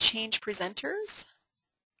 let me change presenters.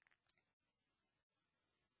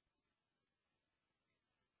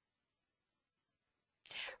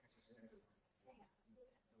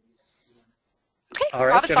 Okay, all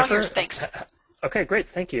right, Rob, it's Jennifer. all yours. Thanks. Okay, great.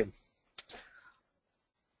 Thank you.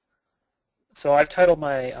 So I've titled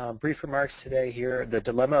my brief remarks today here, The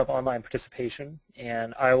Dilemma of Online Participation,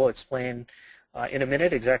 and I will explain in a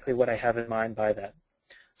minute exactly what I have in mind by that.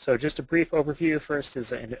 So just a brief overview. First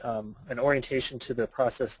is an orientation to the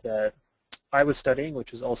process that I was studying,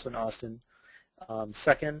 which was also in Austin.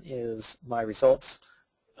 Second is my results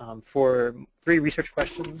for 3 research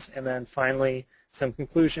questions, and then finally some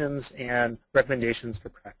conclusions and recommendations for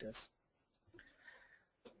practice.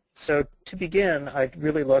 So to begin, I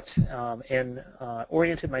really looked and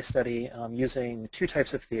oriented my study using 2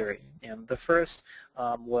 types of theory. And the first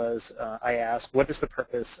was I asked, what is the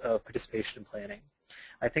purpose of participation in planning?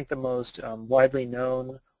 I think the most widely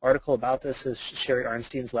known article about this is Sherry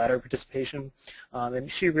Arnstein's Ladder Participation,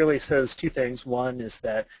 and she really says 2 things. One is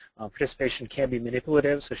that participation can be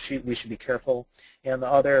manipulative, so we should be careful, and the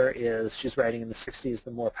other is, she's writing in the 60s,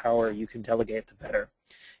 the more power you can delegate, the better.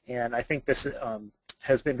 And I think this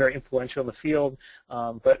has been very influential in the field,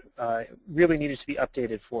 but really needed to be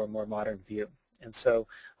updated for a more modern view. And so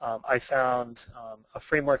I found a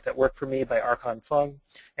framework that worked for me by Archon Fung,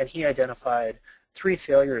 and he identified 3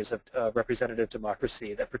 failures of representative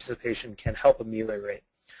democracy that participation can help ameliorate.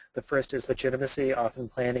 The first is legitimacy. Often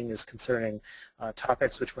planning is concerning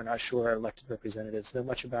topics which we're not sure our elected representatives know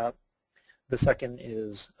much about. The second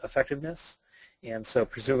is effectiveness, and so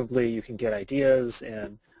presumably you can get ideas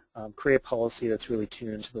and create policy that's really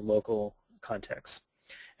tuned to the local context.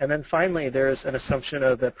 And then finally, there's an assumption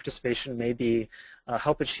of that participation may be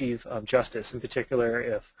help achieve justice, in particular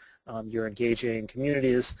if you're engaging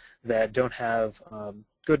communities that don't have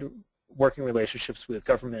good working relationships with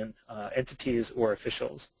government entities or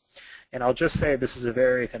officials. And I'll just say this is a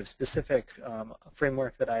very kind of specific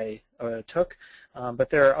framework that I took, but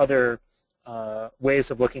there are other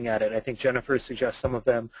ways of looking at it. I think Jennifer suggests some of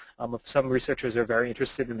them. Some researchers are very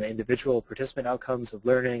interested in the individual participant outcomes of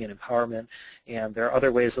learning and empowerment, and there are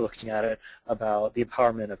other ways of looking at it about the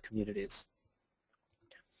empowerment of communities.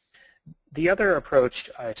 The other approach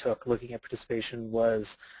I took looking at participation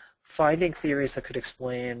was finding theories that could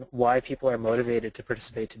explain why people are motivated to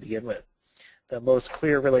participate to begin with. The most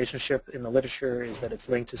clear relationship in the literature is that it's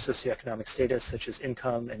linked to socioeconomic status, such as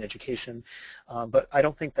income and education, but I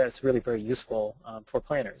don't think that's really very useful for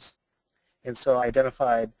planners. And so I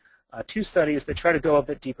identified two studies that try to go a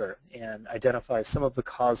bit deeper and identify some of the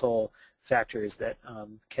causal factors that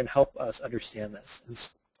can help us understand this. And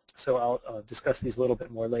so I'll discuss these a little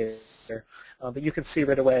bit more later. But you can see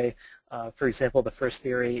right away, for example, the first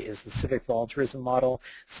theory is the civic volunteerism model,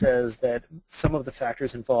 says that some of the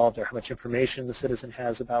factors involved are how much information the citizen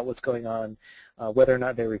has about what's going on, whether or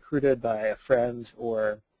not they're recruited by a friend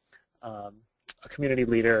or a community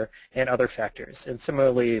leader, and other factors. And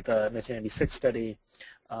similarly, the 1996 study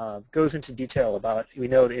goes into detail about, we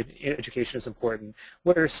know that education is important.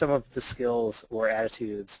 What are some of the skills or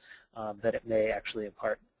attitudes that it may actually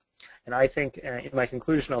impart? And I think in my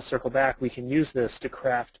conclusion, I'll circle back, we can use this to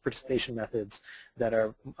craft participation methods that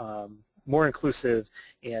are more inclusive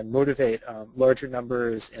and motivate larger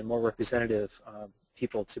numbers and more representative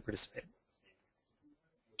people to participate.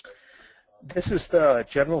 This is the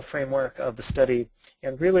general framework of the study,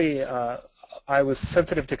 and really I was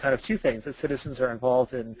sensitive to kind of two things, that citizens are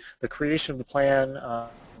involved in the creation of the plan,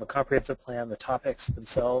 the comprehensive plan, the topics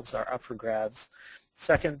themselves are up for grabs.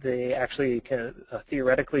 Second, they actually can,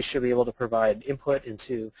 theoretically should be able to provide input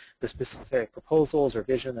into the specific proposals or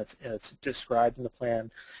vision that's described in the plan.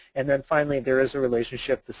 And then finally, there is a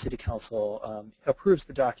relationship. The City Council approves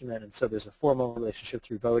the document, and so there's a formal relationship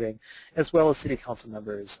through voting, as well as City Council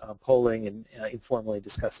members polling and informally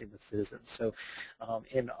discussing with citizens. So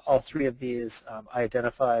in all three of these, I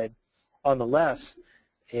identified on the left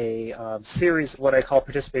a series of what I call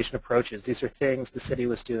participation approaches. These are things the city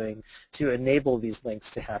was doing to enable these links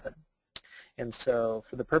to happen. And so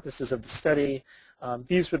for the purposes of the study,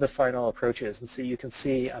 these were the final approaches. And so you can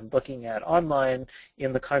see I'm looking at online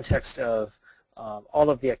in the context of all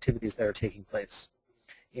of the activities that are taking place.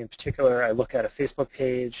 In particular, I look at a Facebook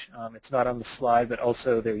page. It's not on the slide, but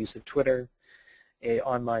also their use of Twitter, an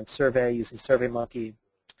online survey using SurveyMonkey,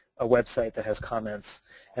 a website that has comments,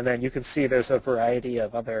 and then you can see there's a variety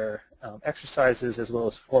of other exercises as well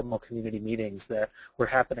as formal community meetings that were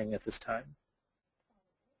happening at this time.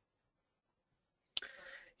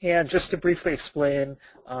 And just to briefly explain,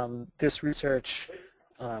 this research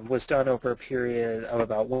was done over a period of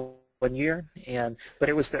about 1 year, but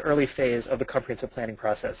it was the early phase of the comprehensive planning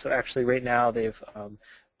process. So actually right now they've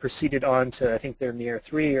proceeded on to, I think they're near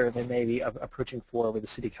 3 or they may be approaching 4, where the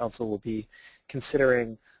City Council will be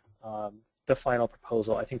considering the final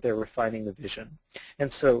proposal. I think they're refining the vision.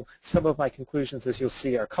 And so some of my conclusions, as you'll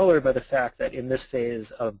see, are colored by the fact that in this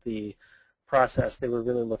phase of the process, they were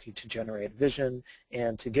really looking to generate vision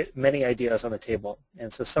and to get many ideas on the table.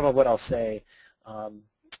 And so some of what I'll say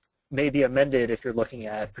may be amended if you're looking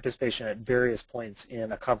at participation at various points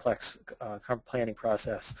in a complex planning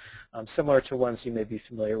process, similar to ones you may be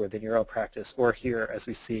familiar with in your own practice or here as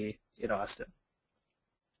we see in Austin.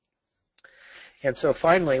 And so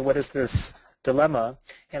finally, what is this dilemma?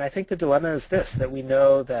 And I think the dilemma is this, that we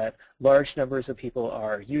know that large numbers of people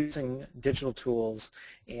are using digital tools,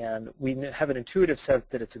 and we have an intuitive sense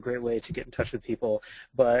that it's a great way to get in touch with people,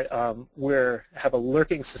 but we have a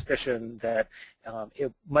lurking suspicion that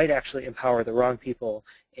it might actually empower the wrong people.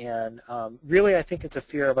 And really, I think it's a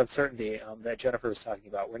fear of uncertainty that Jennifer was talking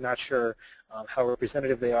about. We're not sure how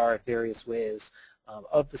representative they are in various ways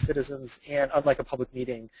of the citizens, and unlike a public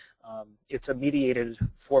meeting, it's a mediated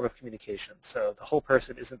form of communication. So the whole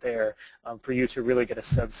person isn't there for you to really get a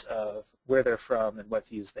sense of where they're from and what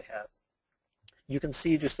views they have. You can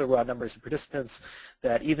see just the raw numbers of participants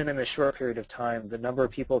that even in a short period of time, the number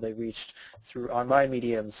of people they reached through online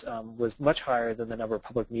mediums was much higher than the number of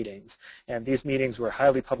public meetings. And these meetings were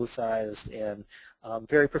highly publicized and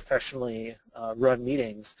very professionally run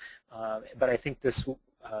meetings. But I think this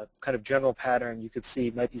kind of general pattern you could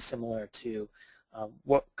see might be similar to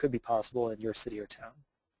what could be possible in your city or town.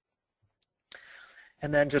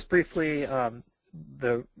 And then just briefly,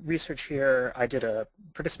 the research here, I did a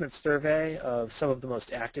participant survey of some of the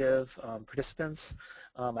most active participants.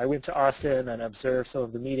 I went to Austin and observed some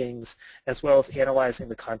of the meetings as well as analyzing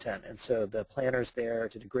the content. And so the planners there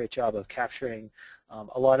did a great job of capturing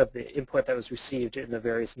a lot of the input that was received in the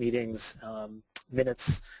various meetings,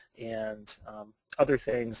 minutes and other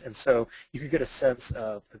things, and so you could get a sense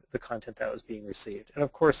of the content that was being received. And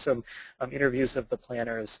of course some interviews of the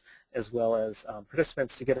planners as well as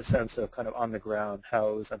participants to get a sense of kind of on the ground how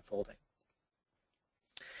it was unfolding.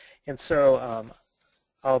 And so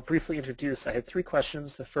I'll briefly introduce, I had 3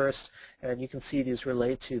 questions. The first, and you can see these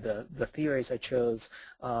relate to the theories I chose.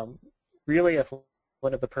 Really, if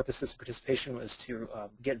one of the purposes of participation was to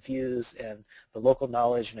get views and the local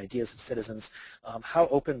knowledge and ideas of citizens, how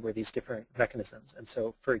open were these different mechanisms? And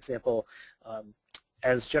so, for example,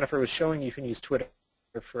 as Jennifer was showing, you can use Twitter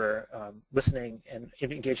for listening and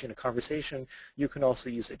engaging in a conversation. You can also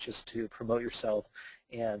use it just to promote yourself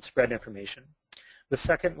and spread information. The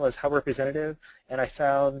second was how representative, and I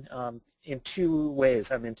found in 2 ways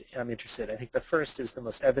I'm interested. I think the first is the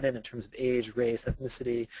most evident in terms of age, race,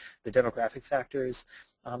 ethnicity, the demographic factors.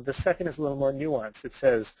 The second is a little more nuanced. It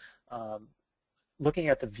says, looking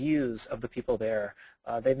at the views of the people there,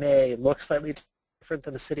 they may look slightly different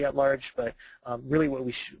than the city at large, but really what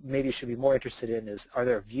we maybe should be more interested in is, are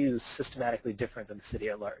their views systematically different than the city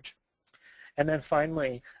at large? And then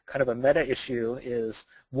finally, kind of a meta issue is,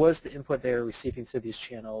 was the input they were receiving through these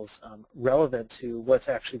channels relevant to what's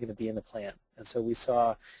actually going to be in the plan? And so we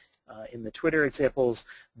saw in the Twitter examples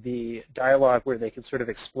the dialogue where they can sort of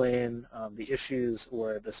explain the issues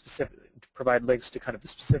or the specific, provide links to kind of the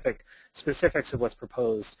specifics of what's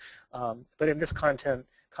proposed. But in this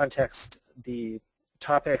context, the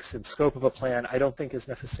topics and scope of a plan I don't think is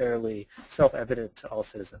necessarily self-evident to all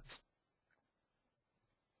citizens.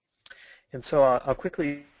 And so I'll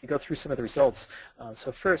quickly go through some of the results.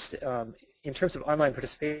 So first, in terms of online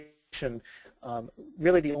participation,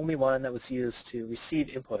 really the only one that was used to receive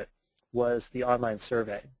input was the online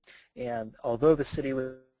survey. And although the city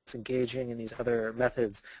was engaging in these other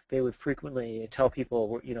methods, they would frequently tell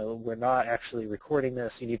people, you know, we're not actually recording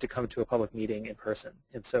this, you need to come to a public meeting in person.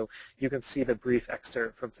 And so you can see the brief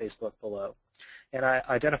excerpt from Facebook below. And I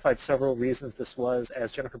identified several reasons this was.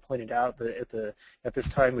 As Jennifer pointed out, at this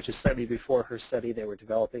time, which is slightly before her study, they were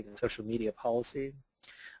developing a social media policy.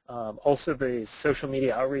 Also, the social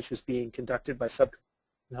media outreach was being conducted by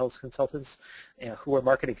sub-health consultants who were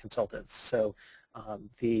marketing consultants. So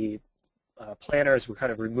the planners were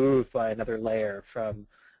kind of removed by another layer from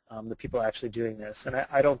the people actually doing this. And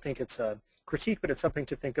I don't think it's a critique, but it's something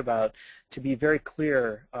to think about, to be very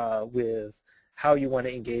clear with how you want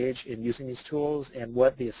to engage in using these tools and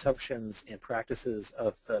what the assumptions and practices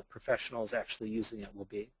of the professionals actually using it will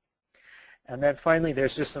be. And then finally,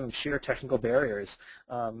 there's just some sheer technical barriers.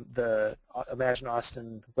 The Imagine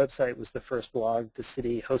Austin website was the first blog the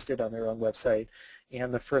city hosted on their own website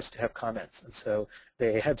and the first to have comments. And so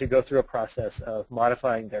they had to go through a process of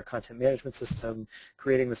modifying their content management system,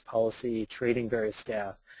 creating this policy, training various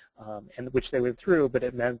staff, and which they went through, but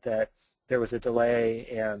it meant that there was a delay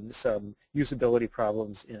and some usability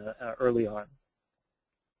problems early on.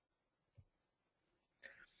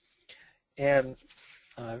 And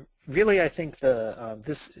really, I think it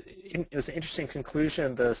was an interesting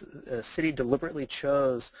conclusion. The city deliberately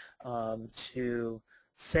chose to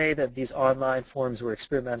say that these online forums were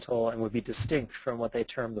experimental and would be distinct from what they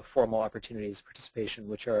termed the formal opportunities of participation,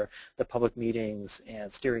 which are the public meetings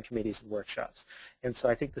and steering committees and workshops. And so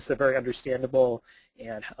I think this is a very understandable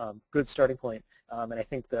and good starting point. And I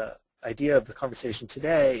think the idea of the conversation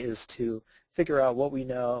today is to figure out what we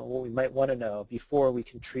know, what we might want to know before we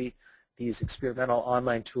can treat these experimental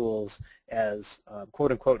online tools as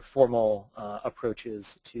quote-unquote formal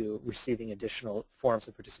approaches to receiving additional forms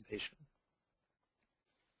of participation.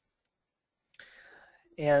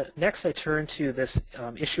 And next I turn to this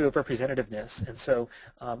issue of representativeness. And so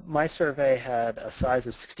my survey had a size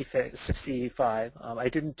of 65. I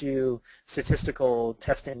didn't do statistical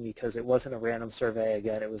testing because it wasn't a random survey.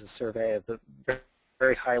 Again, it was a survey of the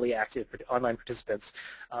very highly active online participants.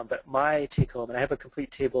 But my take home, and I have a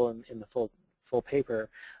complete table in the full paper,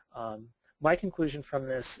 my conclusion from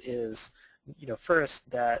this is, first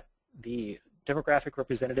that the demographic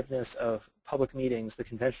representativeness of public meetings, the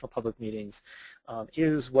conventional public meetings,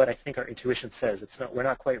 is what I think our intuition says. We're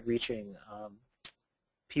not quite reaching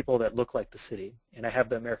people that look like the city. And I have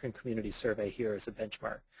the American Community Survey here as a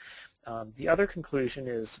benchmark. The other conclusion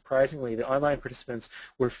is, surprisingly, the online participants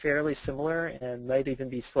were fairly similar and might even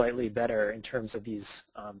be slightly better in terms of these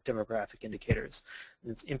demographic indicators.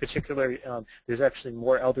 In particular, there's actually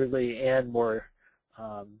more elderly and more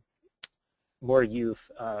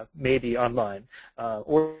youth, maybe online,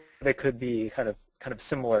 or they could be kind of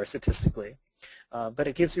similar statistically. But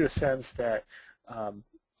it gives you a sense that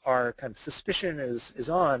our kind of suspicion is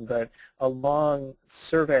on, but a long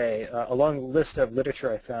survey, a long list of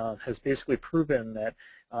literature I found has basically proven that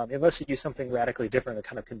unless you do something radically different, a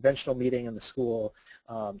kind of conventional meeting in the school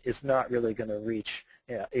is not really going to reach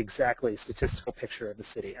exactly a statistical picture of the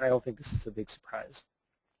city. And I don't think this is a big surprise.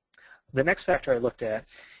 The next factor I looked at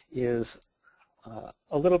is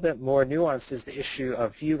a little bit more nuanced, is the issue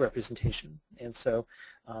of view representation. And so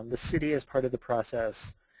the city, as part of the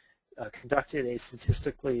process, conducted a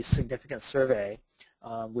statistically significant survey,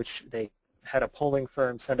 which they had a polling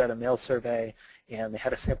firm send out a mail survey, and they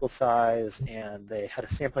had a sample size, and they had a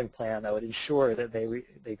sampling plan that would ensure that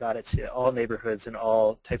they got it to all neighborhoods and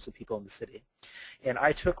all types of people in the city. And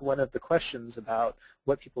I took one of the questions about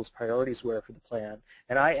what people's priorities were for the plan,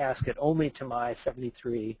 and I asked it only to my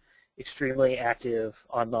 73 extremely active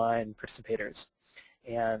online participators.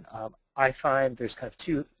 And I find there's kind of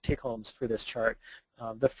two take-homes for this chart.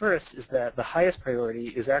 The first is that the highest priority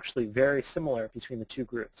is actually very similar between the two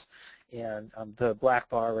groups. And the black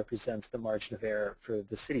bar represents the margin of error for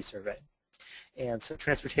the city survey. And so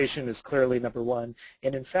transportation is clearly number one.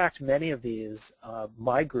 And in fact, many of these,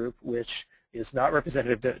 my group, which is not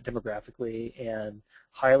representative demographically and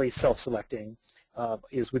highly self-selecting,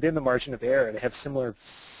 is within the margin of error. They have similar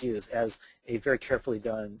views as a very carefully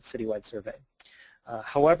done citywide survey.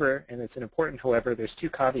 However, and it's an important however, there's two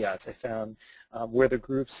caveats I found where the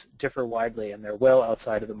groups differ widely and they're well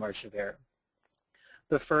outside of the margin of error.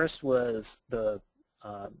 The first was the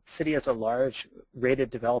city as a large rated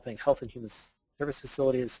developing health and human service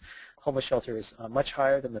facilities, homeless shelters, much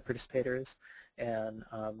higher than the participators. And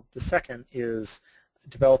the second is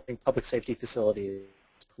developing public safety facilities,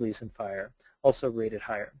 police and fire, also rated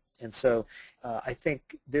higher. And so I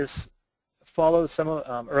think this follows some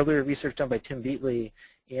earlier research done by Tim Beatley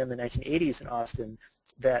in the 1980s in Austin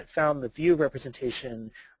that found the view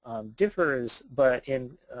representation differs, but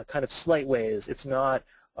in kind of slight ways. It's not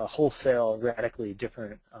a wholesale, radically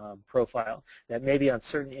different profile. That maybe on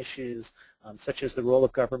certain issues, such as the role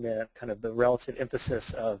of government, kind of the relative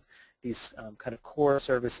emphasis of these kind of core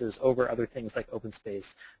services over other things like open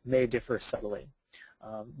space may differ subtly.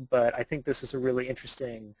 But I think this is a really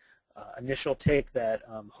interesting initial take that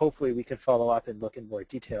hopefully we can follow up and look in more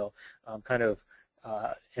detail,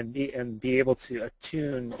 and be able to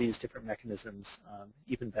attune these different mechanisms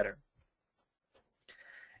even better.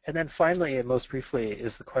 And then finally, and most briefly,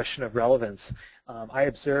 is the question of relevance. I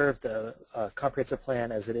observed the comprehensive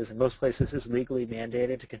plan, as it is in most places, is legally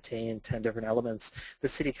mandated to contain 10 different elements. The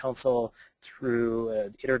City Council, through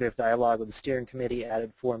an iterative dialogue with the steering committee,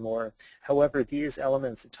 added 4 more. However, these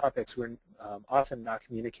elements and topics were often not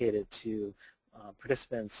communicated to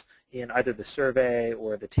participants in either the survey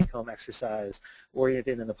or the take-home exercise or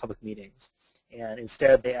even in the public meetings. And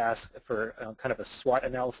instead, they asked for kind of a SWOT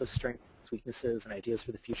analysis, strengths, weaknesses, and ideas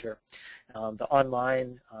for the future. The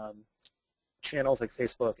online channels like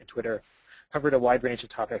Facebook and Twitter covered a wide range of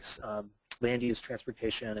topics, land use,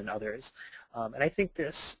 transportation, and others. And I think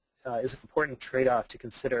this is an important trade-off to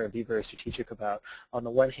consider and be very strategic about. On the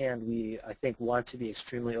one hand, we, I think, want to be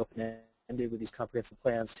extremely open-ended with these comprehensive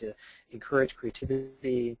plans to encourage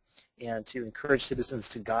creativity and to encourage citizens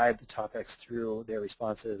to guide the topics through their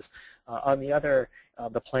responses. On the other,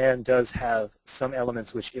 the plan does have some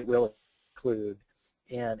elements which it will include,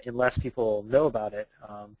 and unless people know about it,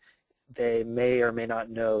 they may or may not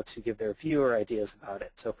know to give their view or ideas about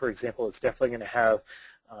it. So for example, it's definitely going to have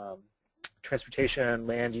transportation,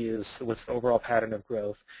 land use, what's the overall pattern of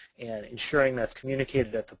growth, and ensuring that's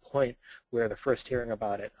communicated at the point where they're first hearing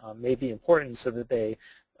about it may be important so that they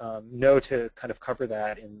know to kind of cover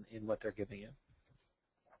that in what they're giving you.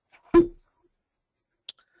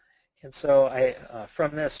 And so I,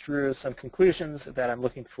 from this, drew some conclusions that I'm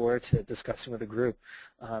looking forward to discussing with the group.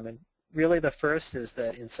 And really the first is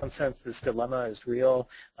that in some sense this dilemma is real.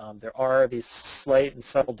 There are these slight and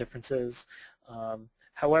subtle differences.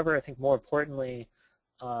 However, I think more importantly,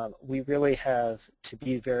 we really have to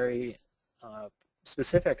be very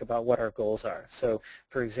specific about what our goals are. So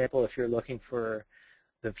for example, if you're looking for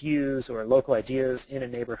the views or local ideas in a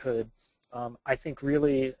neighborhood, I think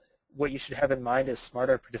really what you should have in mind is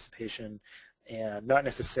smarter participation and not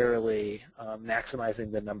necessarily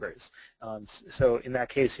maximizing the numbers. So in that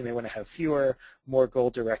case, you may want to have fewer, more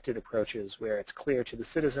goal-directed approaches where it's clear to the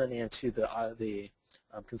citizen and to the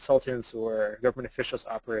consultants or government officials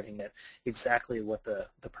operating it exactly what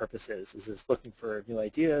the purpose is. Is this looking for new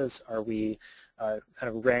ideas? Are we kind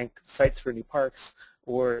of rank sites for new parks?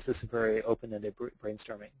 Or is this a very open-ended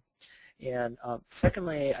brainstorming? And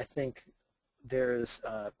secondly, I think there's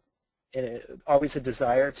always a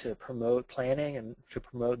desire to promote planning and to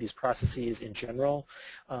promote these processes in general.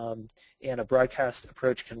 And a broadcast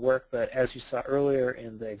approach can work, but as you saw earlier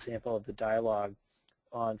in the example of the dialogue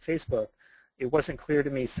on Facebook, it wasn't clear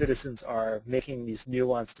to me citizens are making these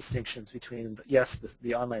nuanced distinctions between, yes,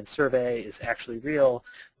 the online survey is actually real,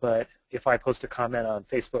 but if I post a comment on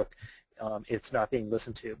Facebook, it's not being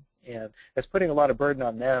listened to. And it's putting a lot of burden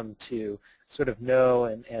on them to sort of know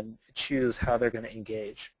and choose how they're going to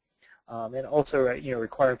engage. And also,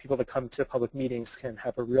 requiring people to come to public meetings can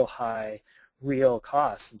have a real high, real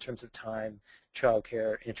cost in terms of time,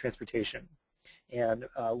 childcare, and transportation. And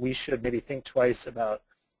we should maybe think twice about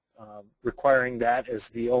requiring that as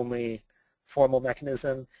the only formal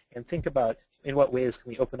mechanism, and think about in what ways can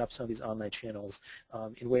we open up some of these online channels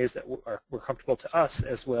in ways that were comfortable to us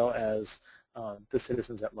as well as the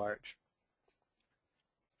citizens at large.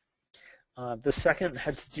 The second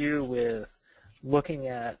had to do with looking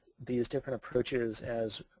at these different approaches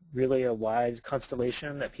as really a wide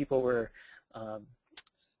constellation that people were,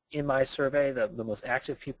 in my survey, the most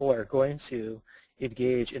active people are going to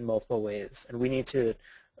engage in multiple ways. And we need to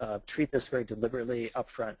treat this very deliberately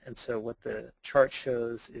upfront. And so what the chart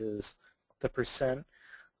shows is the percent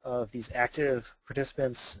of these active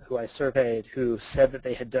participants who I surveyed who said that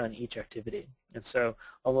they had done each activity. And so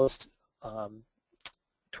almost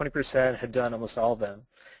 20% had done almost all of them.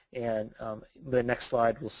 And the next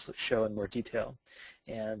slide will show in more detail.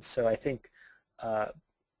 And so I think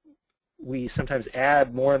we sometimes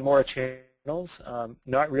add more and more channels,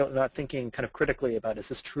 not thinking kind of critically about, is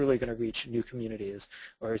this truly going to reach new communities,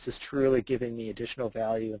 or is this truly giving me additional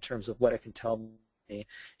value in terms of what it can tell me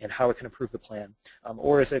and how it can improve the plan,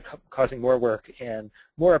 or is it causing more work and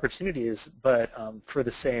more opportunities, but for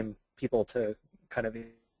the same people to kind of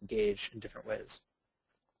engage in different ways.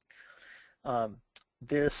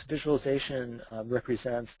 This visualization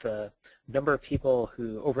represents the number of people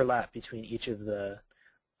who overlap between each of the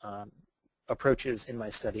approaches in my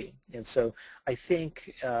study. And so I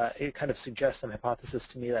think it kind of suggests some hypothesis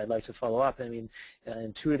to me that I'd like to follow up. I mean,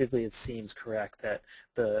 intuitively it seems correct that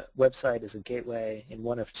the website is a gateway in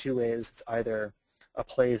one of two ways. It's either a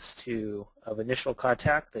place of initial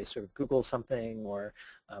contact, they sort of Google something or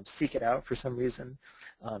seek it out for some reason.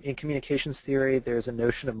 In communications theory, there's a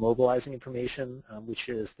notion of mobilizing information, which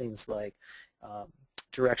is things like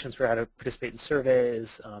directions for how to participate in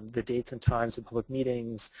surveys, the dates and times of public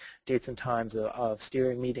meetings, dates and times of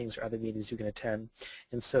steering meetings or other meetings you can attend.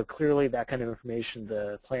 And so clearly that kind of information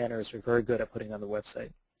the planners are very good at putting on the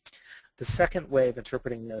website. The second way of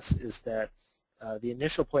interpreting this is that the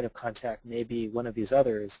initial point of contact may be one of these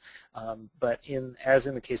others, but as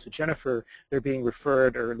in the case with Jennifer, they're being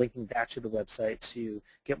referred or linking back to the website to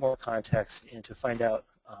get more context and to find out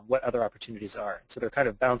what other opportunities are. So they're kind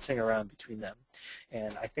of bouncing around between them.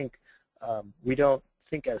 And I think we don't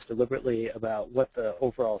think as deliberately about what the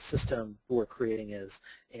overall system we're creating is,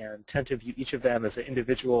 and tend to view each of them as an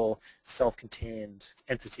individual, self-contained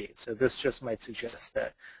entity. So this just might suggest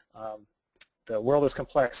that the world is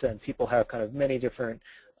complex and people have kind of many different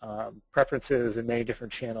preferences and many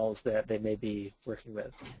different channels that they may be working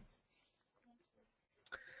with.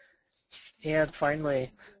 And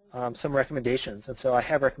finally, some recommendations. And so I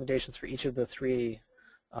have recommendations for each of the three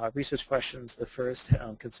research questions. The first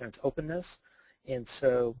concerns openness. And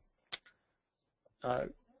so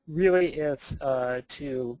really it's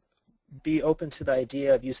to be open to the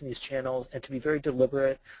idea of using these channels and to be very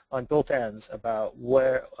deliberate on both ends about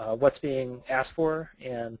what's being asked for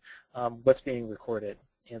and what's being recorded.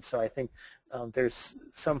 And so I think there's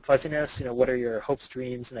some fuzziness, what are your hopes,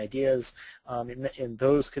 dreams, and ideas, and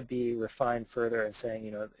those could be refined further and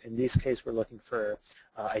saying, in this case we're looking for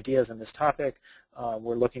ideas on this topic,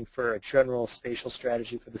 we're looking for a general spatial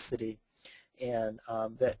strategy for the city, and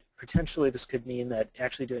that potentially this could mean that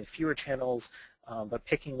actually doing fewer channels but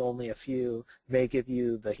picking only a few may give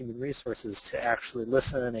you the human resources to actually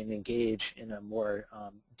listen and engage in a more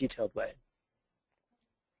detailed way.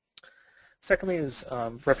 Secondly is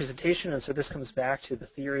representation, and so this comes back to the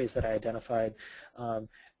theories that I identified.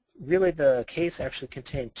 Really the case actually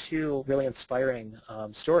contained two really inspiring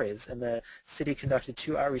stories, and the city conducted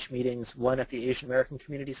two outreach meetings, one at the Asian American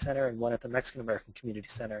Community Center and one at the Mexican American Community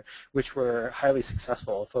Center, which were highly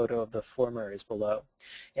successful. A photo of the former is below.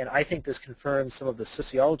 And I think this confirms some of the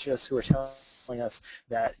sociologists who are telling us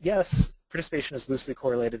that, yes, participation is loosely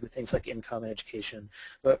correlated with things like income and education,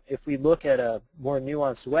 but if we look at a more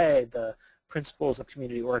nuanced way, the principles of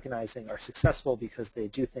community organizing are successful because they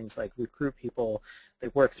do things like recruit people, they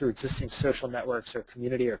work through existing social networks or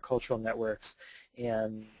community or cultural networks,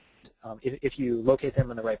 and if you locate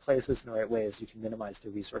them in the right places, in the right ways, you can minimize the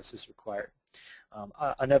resources required.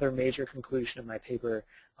 Another major conclusion of my paper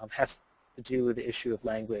has to do with the issue of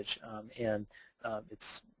language, and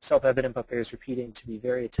it's self-evident but bears repeating to be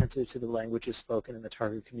very attentive to the languages spoken in the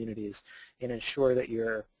target communities and ensure that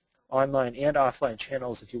your online and offline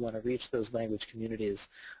channels, if you want to reach those language communities,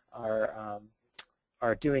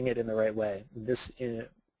 are doing it in the right way. And this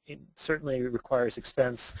it certainly requires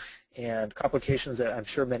expense and complications that I'm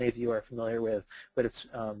sure many of you are familiar with, but it's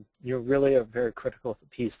really a very critical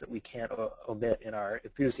piece that we can't omit in our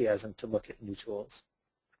enthusiasm to look at new tools.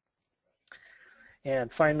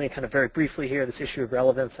 And finally, kind of very briefly here, this issue of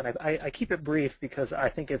relevance, and I keep it brief because I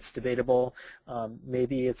think it's debatable.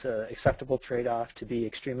 Maybe it's an acceptable trade-off to be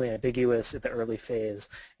extremely ambiguous at the early phase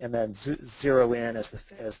and then zero in as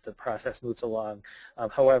the process moves along.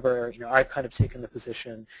 However, I've kind of taken the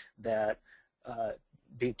position that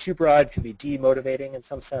being too broad can be demotivating in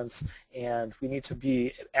some sense, and we need to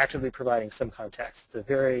be actively providing some context. It's a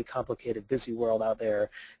very complicated, busy world out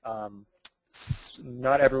there.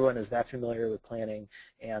 Not everyone is that familiar with planning,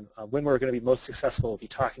 and when we're going to be most successful, we'll be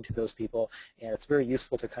talking to those people, and it's very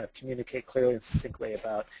useful to kind of communicate clearly and succinctly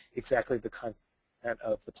about exactly the content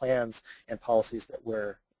of the plans and policies that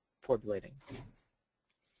we're formulating.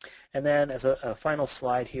 And then as a final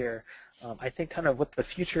slide here, I think kind of what the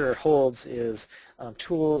future holds is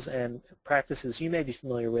tools and practices you may be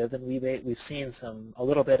familiar with, and we've seen a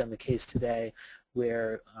little bit in the case today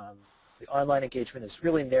where the online engagement is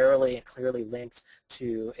really narrowly and clearly linked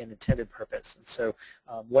to an intended purpose. And so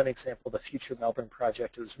one example, the Future Melbourne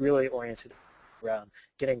project, was really oriented around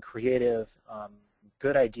getting creative,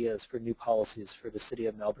 good ideas for new policies for the city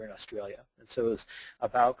of Melbourne, Australia. And so it was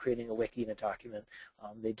about creating a wiki and a document.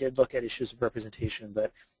 They did look at issues of representation,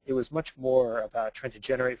 but it was much more about trying to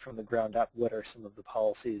generate from the ground up what are some of the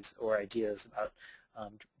policies or ideas about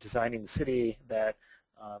designing the city that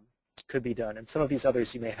could be done. And some of these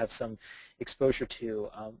others you may have some exposure to.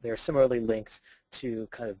 They're similarly linked to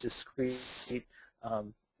kind of discrete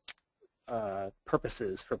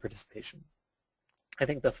purposes for participation. I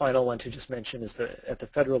think the final one to just mention is that at the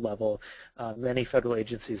federal level, many federal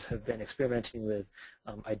agencies have been experimenting with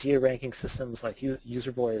idea ranking systems like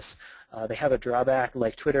user voice. They have a drawback.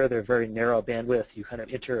 Like Twitter, they're very narrow bandwidth. You kind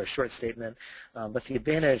of enter a short statement. But the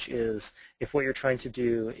advantage is if what you're trying to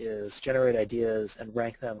do is generate ideas and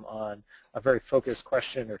rank them on a very focused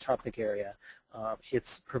question or topic area,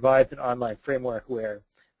 it provides an online framework where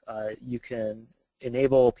you can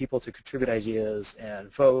enable people to contribute ideas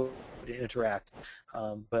and vote and interact,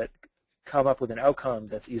 but come up with an outcome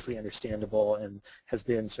that's easily understandable and has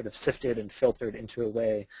been sort of sifted and filtered into a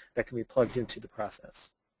way that can be plugged into the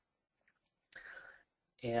process.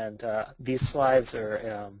 And these slides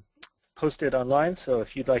are posted online, so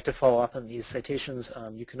if you'd like to follow up on these citations,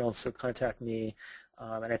 you can also contact me.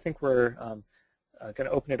 And I think we're going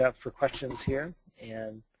to open it up for questions here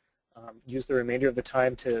and use the remainder of the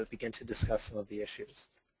time to begin to discuss some of the issues.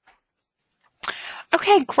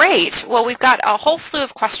 Okay, great. Well, we've got a whole slew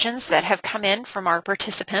of questions that have come in from our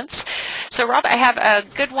participants. So, Rob, I have a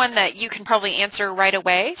good one that you can probably answer right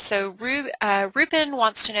away. So, Rupen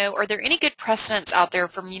wants to know, are there any good precedents out there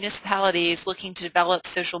for municipalities looking to develop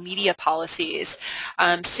social media policies?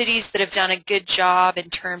 Cities that have done a good job in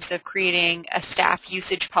terms of creating a staff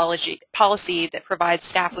usage policy that provides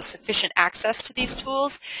staff with sufficient access to these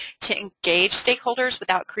tools to engage stakeholders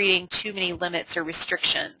without creating too many limits or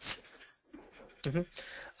restrictions.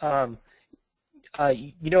 Mm-hmm.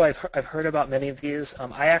 I've heard about many of these.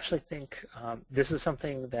 I actually think this is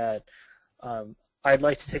something that I'd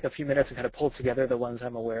like to take a few minutes and kind of pull together the ones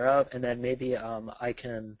I'm aware of, and then maybe I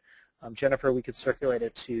can, Jennifer, we could circulate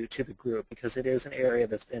it to the group because it is an area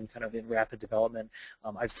that's been kind of in rapid development.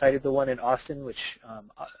 I've cited the one in Austin, which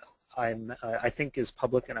I think is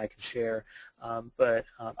public and I can share, but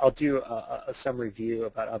I'll do a summary view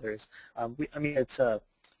about others. I mean, it's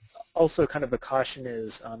also kind of the caution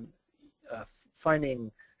is finding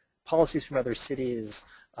policies from other cities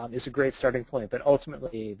is a great starting point, but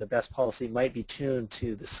ultimately the best policy might be tuned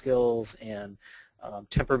to the skills and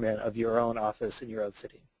temperament of your own office in your own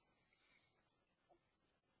city.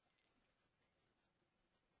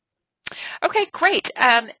 Okay, great.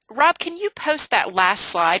 Rob, can you post that last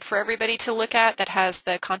slide for everybody to look at that has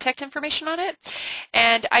the contact information on it?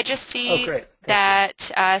 And I just see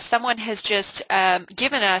that someone has just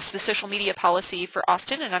given us the social media policy for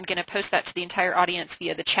Austin, and I'm going to post that to the entire audience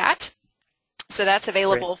via the chat. So that's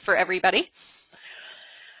available for everybody.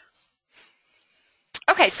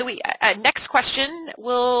 Okay, so we next question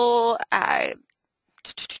will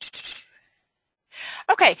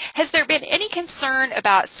Okay, has there been any concern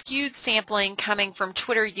about skewed sampling coming from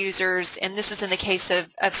Twitter users, and this is in the case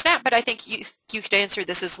of Snap, but I think you could answer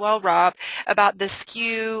this as well, Rob, about the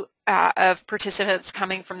skew of participants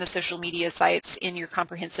coming from the social media sites in your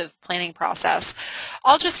comprehensive planning process?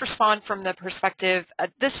 I'll just respond from the perspective,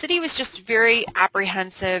 the city was just very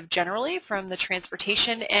apprehensive generally from the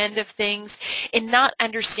transportation end of things in not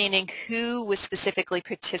understanding who was specifically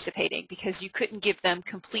participating because you couldn't give them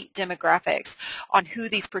complete demographics on who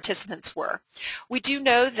these participants were. We do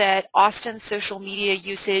know that Austin's social media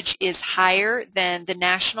usage is higher than the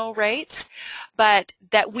national rates, but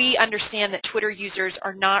that we understand that Twitter users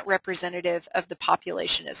are not representative of the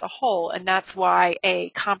population as a whole, and that's why a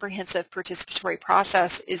comprehensive participatory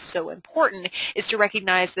process is so important, is to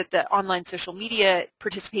recognize that the online social media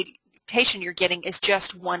participation you're getting is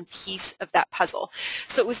just one piece of that puzzle.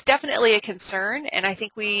 So it was definitely a concern, and I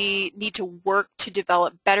think we need to work to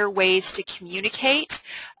develop better ways to communicate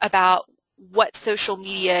about what social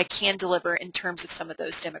media can deliver in terms of some of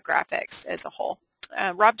those demographics as a whole.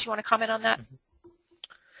 Rob, do you want to comment on that?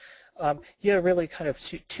 Yeah, really kind of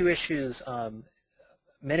two issues.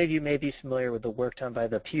 Many of you may be familiar with the work done by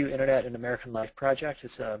the Pew Internet and American Life Project.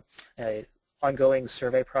 It's a ongoing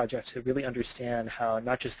survey project to really understand how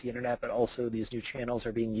not just the internet but also these new channels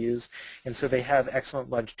are being used. And so they have excellent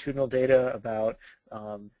longitudinal data about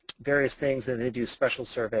various things, and they do special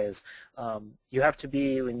surveys. You have to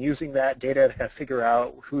be, when using that data to kind of figure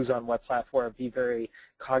out who's on what platform, be very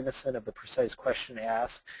cognizant of the precise question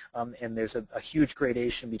asked. And there's a huge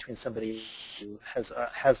gradation between somebody who has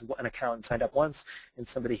an account and signed up once and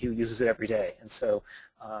somebody who uses it every day. And so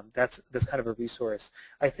that's kind of a resource.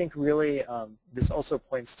 I think really this also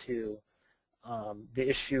points to the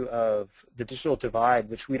issue of the digital divide,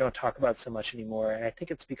 which we don't talk about so much anymore, and I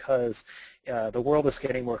think it's because the world is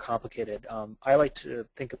getting more complicated. I like to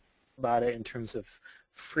think about it in terms of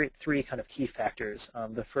three kind of key factors.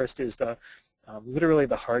 The first is literally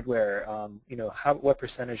the hardware. What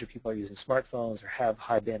percentage of people are using smartphones or have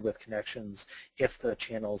high bandwidth connections if the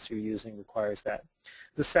channels you're using requires that.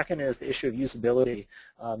 The second is the issue of usability.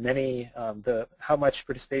 How much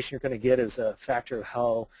participation you're going to get is a factor of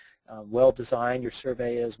how well-designed your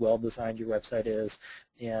survey is, well-designed your website is,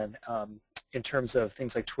 and in terms of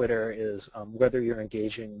things like Twitter is whether you're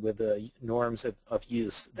engaging with the norms of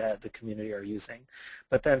use that the community are using.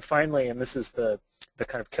 But then finally, and this is the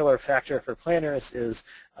kind of killer factor for planners, is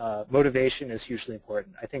motivation is hugely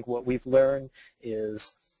important. I think what we've learned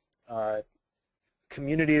is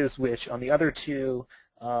communities which on the other two,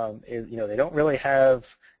 they don't really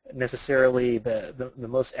have necessarily the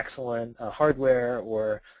most excellent hardware,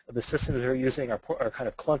 or the systems they're using are kind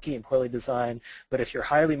of clunky and poorly designed, but if you're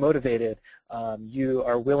highly motivated, you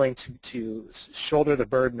are willing to shoulder the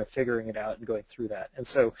burden of figuring it out and going through that. And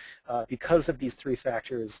so because of these three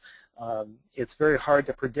factors, it's very hard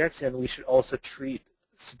to predict, and we should also treat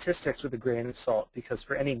statistics with a grain of salt, because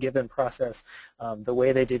for any given process, the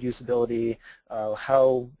way they did usability,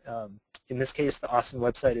 in this case, the Austin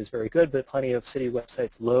website is very good, but plenty of city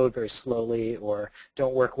websites load very slowly or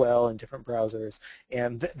don't work well in different browsers,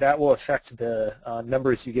 and that will affect the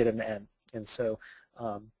numbers you get in the end. And so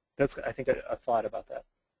that's, I think, a thought about that.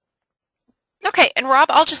 Okay, and Rob,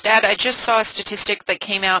 I'll just add, I just saw a statistic that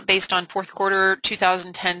came out based on fourth quarter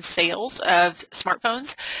 2010 sales of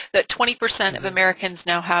smartphones, that 20% of Americans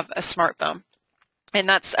now have a smartphone. And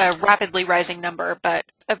that's a rapidly rising number,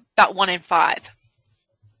 but about 1 in 5.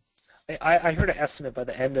 I heard an estimate by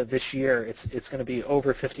the end of this year it's going to be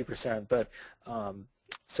over 50%, but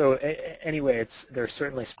so anyway, they're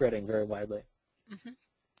certainly spreading very widely. Mm-hmm.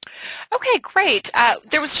 Okay, great.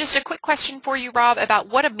 There was just a quick question for you, Rob, about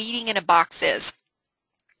what a meeting in a box is.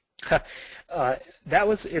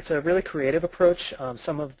 It's a really creative approach.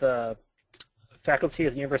 Some of the faculty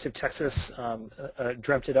at the University of Texas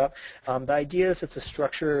dreamt it up. The idea is it's a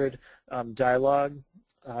structured dialogue.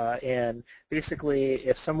 And basically,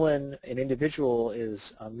 if an individual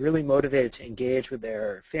is really motivated to engage with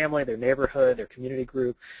their family, their neighborhood, their community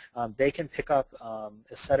group, they can pick up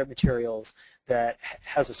a set of materials that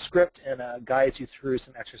has a script and guides you through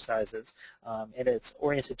some exercises. And it's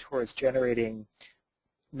oriented towards generating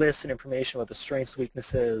lists and information about the strengths,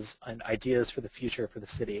 weaknesses, and ideas for the future for the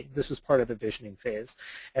city. This was part of the visioning phase.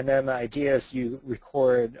 And then the idea is you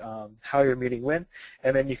record how your meeting went,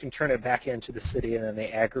 and then you can turn it back into the city, and then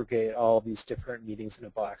they aggregate all these different meetings into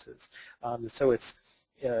boxes. So it's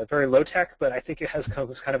very low-tech, but I think it has kind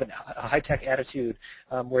of a high-tech attitude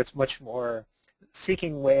where it's much more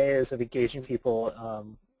seeking ways of engaging people,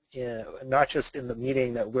 not just in the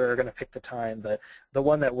meeting that we're going to pick the time, but the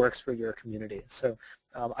one that works for your community. So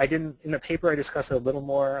in the paper I discussed it a little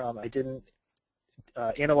more. I didn't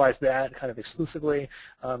analyze that kind of exclusively,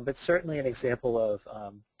 but certainly an example of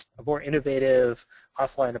a more innovative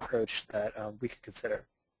offline approach that we could consider.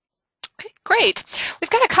 Okay, great.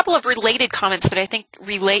 We've got a couple of related comments that I think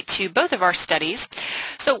relate to both of our studies.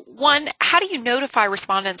 So one, how do you notify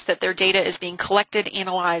respondents that their data is being collected,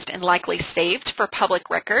 analyzed, and likely saved for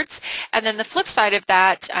public records? And then the flip side of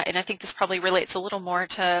that, and I think this probably relates a little more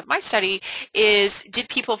to my study, is did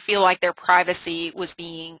people feel like their privacy was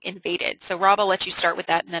being invaded? So Rob, I'll let you start with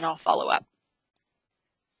that and then I'll follow up.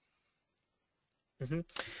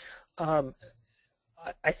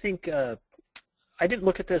 I think I didn't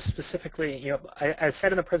look at this specifically. I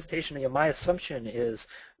said in the presentation, my assumption is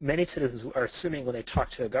many citizens are assuming when they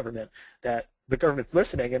talk to a government that the government's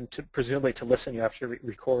listening, and presumably to listen you have to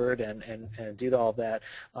record and do all of that.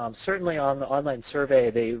 Certainly on the online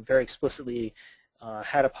survey, they very explicitly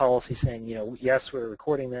had a policy saying, yes, we're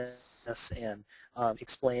recording this, and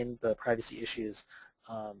explain the privacy issues.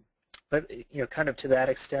 But kind of to that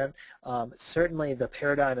extent, certainly the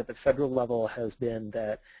paradigm at the federal level has been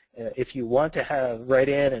that if you want to write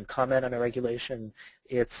in and comment on a regulation,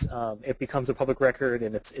 it becomes a public record,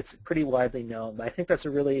 and it's pretty widely known. But I think that's a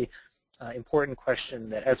really important question,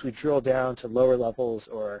 that as we drill down to lower levels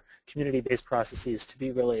or community-based processes, to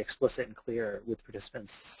be really explicit and clear with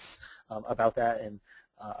participants about that, and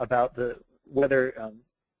about whether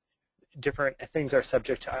different things are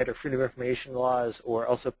subject to either freedom of information laws or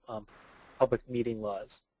also public meeting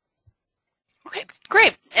laws. Okay,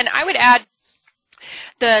 great. And I would add,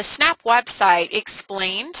 the SNAP website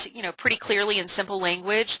explained, pretty clearly in simple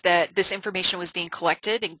language that this information was being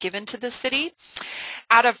collected and given to the city.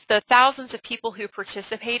 Out of the thousands of people who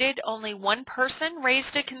participated, only one person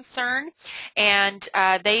raised a concern, and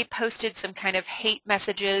they posted some kind of hate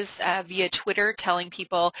messages via Twitter telling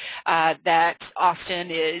people that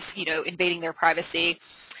Austin is, invading their privacy.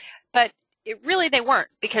 But they weren't,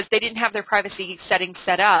 because they didn't have their privacy settings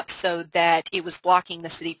set up so that it was blocking the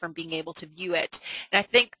city from being able to view it. And I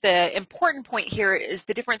think the important point here is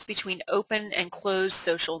the difference between open and closed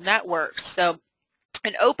social networks. So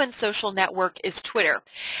an open social network is Twitter.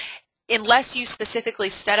 Unless you specifically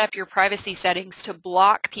set up your privacy settings to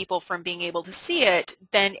block people from being able to see it,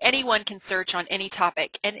 then anyone can search on any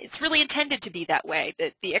topic. And it's really intended to be that way.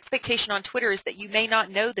 The expectation on Twitter is that you may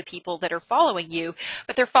not know the people that are following you,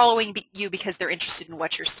 but they're following you because they're interested in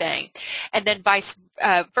what you're saying. And then vice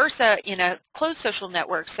versa, in a closed social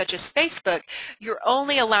network such as Facebook, you're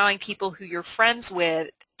only allowing people who you're friends with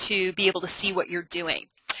to be able to see what you're doing.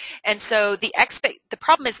 And so the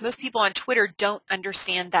problem is most people on Twitter don't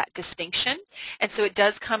understand that distinction, and so it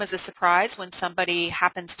does come as a surprise when somebody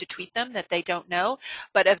happens to tweet them that they don't know.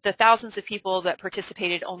 But of the thousands of people that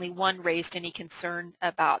participated, only one raised any concern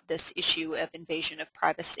about this issue of invasion of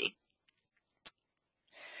privacy.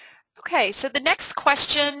 Okay, so the next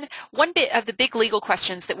question, one bit of the big legal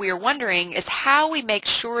questions that we are wondering is how we make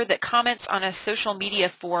sure that comments on a social media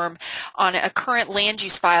form on a current land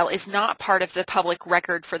use file is not part of the public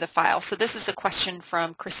record for the file. So this is a question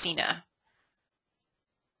from Christina.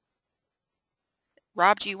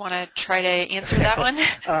 Rob, do you want to try to answer that one?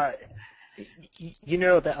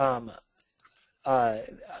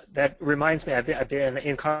 That reminds me, I've been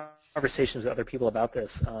in conversations with other people about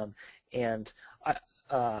this, and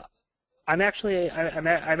I'm actually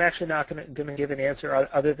not going to give an answer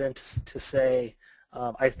other than to say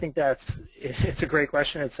I think it's a great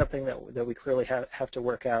question. It's something that we clearly have to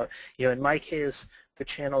work out. In my case, the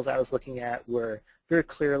channels I was looking at were very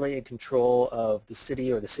clearly in control of the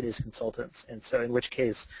city or the city's consultants, and so in which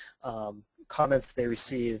case comments they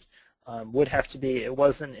received would have to be. It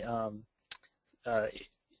wasn't it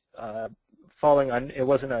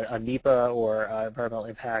wasn't a NEPA or environmental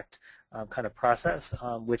impact kind of process,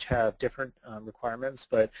 which have different requirements,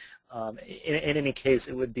 but in any case,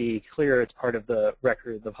 it would be clear it's part of the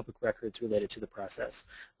record, the public records related to the process.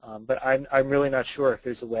 But I'm really not sure if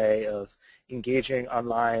there's a way of engaging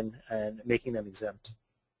online and making them exempt.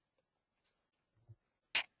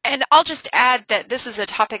 And I'll just add that this is a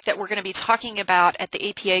topic that we're going to be talking about at the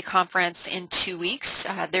APA conference in 2 weeks.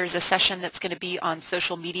 There's a session that's going to be on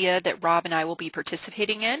social media that Rob and I will be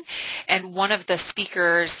participating in. And one of the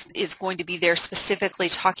speakers is going to be there specifically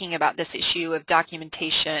talking about this issue of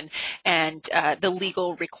documentation and the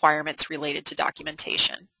legal requirements related to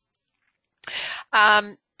documentation.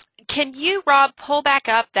 Can you, Rob, pull back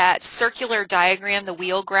up that circular diagram, the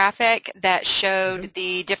wheel graphic that showed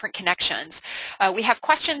the different connections? We have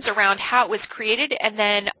questions around how it was created and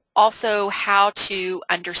then also how to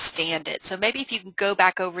understand it. So maybe if you can go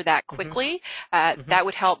back over that quickly, that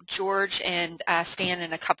would help George and Stan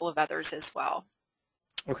and a couple of others as well.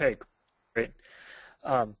 Okay, great.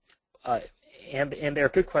 and they're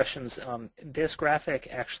good questions. This graphic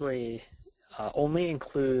actually only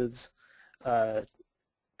includes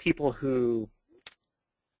people who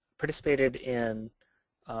participated in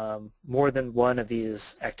more than one of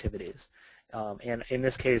these activities. And in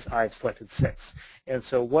this case, I've selected 6. And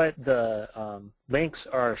so what the links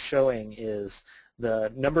are showing is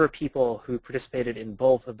the number of people who participated in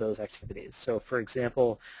both of those activities. So for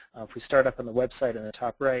example, if we start up on the website in the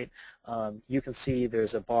top right, you can see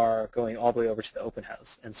there's a bar going all the way over to the open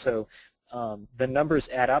house. And so the numbers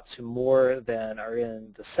add up to more than are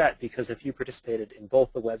in the set, because if you participated in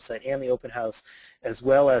both the website and the open house, as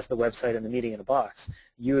well as the website and the meeting in a box,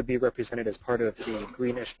 you would be represented as part of the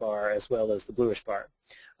greenish bar as well as the bluish bar.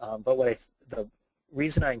 But the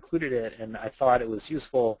reason I included it, and I thought it was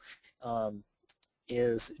useful,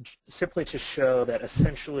 is simply to show that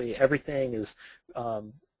essentially everything is,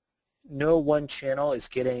 no one channel is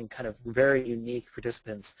getting kind of very unique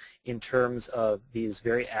participants in terms of these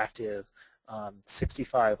very active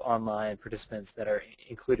 65 online participants that are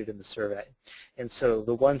included in the survey. And so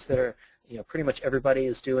the ones that are, pretty much everybody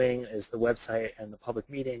is doing is the website and the public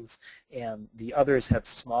meetings, and the others have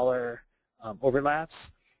smaller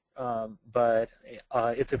overlaps, but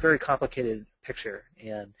it's a very complicated picture.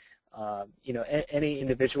 And any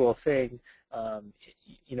individual thing,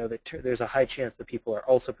 there's a high chance that people are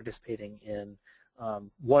also participating in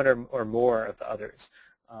one or more of the others.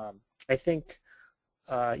 I think,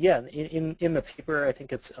 in the paper, I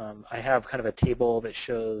think it's, I have kind of a table that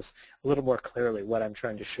shows a little more clearly what I'm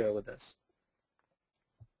trying to show with this.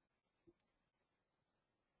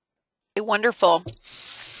 Wonderful.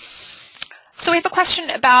 So we have a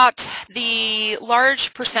question about the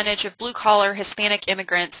large percentage of blue-collar Hispanic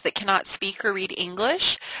immigrants that cannot speak or read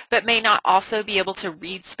English, but may not also be able to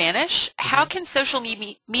read Spanish. How can social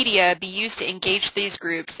media be used to engage these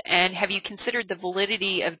groups, and have you considered the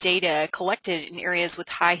validity of data collected in areas with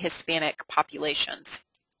high Hispanic populations?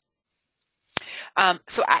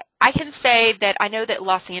 So I can say that I know that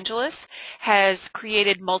Los Angeles has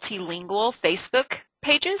created multilingual Facebook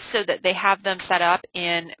pages so that they have them set up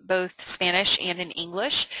in both Spanish and in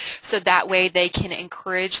English, so that way they can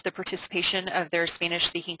encourage the participation of their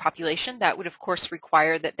Spanish-speaking population. That would of course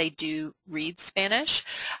require that they do read Spanish.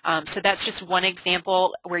 So that's just one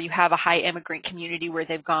example where you have a high immigrant community where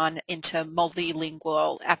they've gone into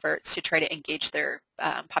multilingual efforts to try to engage their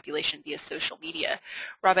population via social media.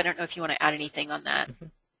 Rob, I don't know if you want to add anything on that.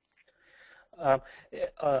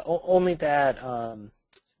 Only that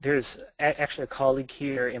there's actually a colleague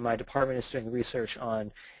here in my department is doing research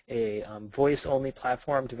on a voice-only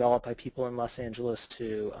platform developed by people in Los Angeles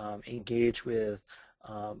to engage with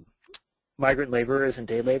migrant laborers and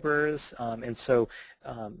day laborers, and so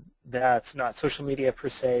that's not social media per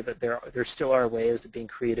se, but there still are ways of being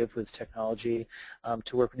creative with technology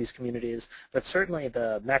to work with these communities. But certainly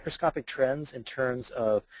the macroscopic trends in terms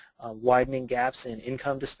of widening gaps in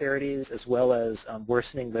income disparities as well as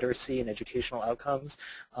worsening literacy and educational outcomes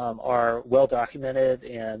are well documented,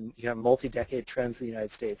 and you have multi-decade trends in the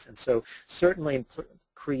United States. And so certainly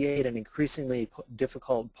create an increasingly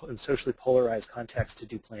difficult and socially polarized context to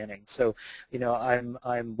do planning. So,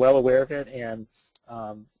 I'm well aware of it, and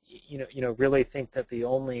really think that the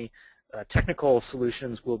only technical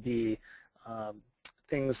solutions will be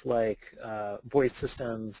things like voice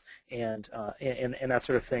systems and that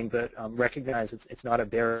sort of thing, but recognize it's not a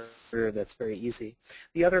barrier that's very easy.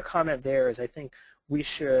 The other comment there is I think we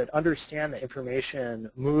should understand that information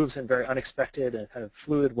moves in very unexpected and kind of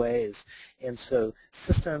fluid ways. And so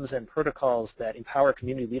systems and protocols that empower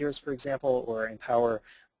community leaders, for example, or empower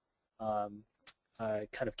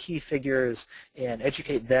kind of key figures and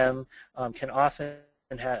educate them can often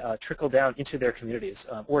trickle down into their communities.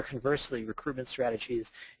 Or conversely, recruitment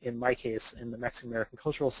strategies, in my case, in the Mexican American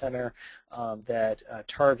Cultural Center, that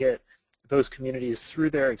target those communities through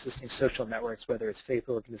their existing social networks, whether it's faith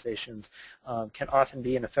organizations, can often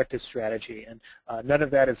be an effective strategy. And none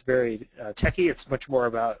of that is very techy. It's much more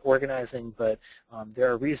about organizing, but there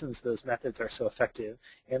are reasons those methods are so effective.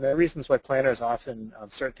 And there are reasons why planners often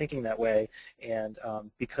start thinking that way, and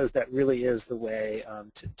because that really is the way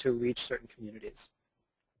to reach certain communities.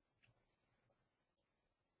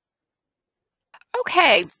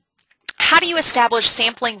 Okay. How do you establish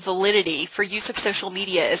sampling validity for use of social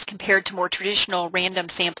media as compared to more traditional random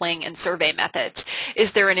sampling and survey methods?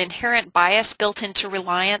 Is there an inherent bias built into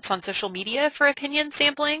reliance on social media for opinion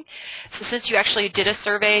sampling? So since you actually did a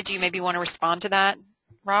survey, do you maybe want to respond to that,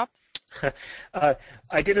 Rob?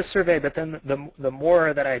 I did a survey, but then the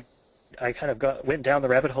more that I I kind of went down the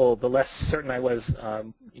rabbit hole, the less certain I was,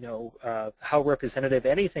 how representative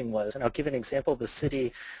anything was. And I'll give an example. The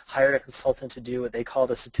city hired a consultant to do what they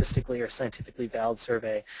called a statistically or scientifically valid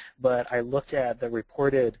survey, but I looked at the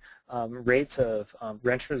reported rates of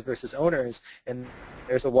renters versus owners, and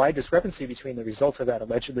there's a wide discrepancy between the results of that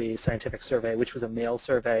allegedly scientific survey, which was a mail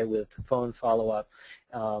survey with phone follow-up,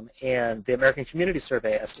 and the American Community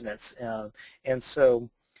Survey estimates. And so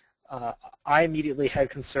I immediately had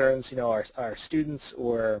concerns, our students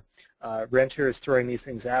or renters throwing these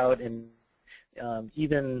things out, and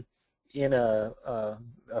even in a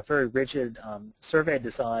very rigid survey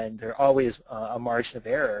design, there's always a margin of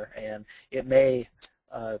error, and it may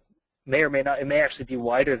or may not, it may actually be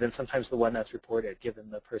wider than sometimes the one that's reported, given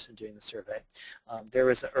the person doing the survey. There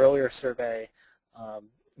was an earlier survey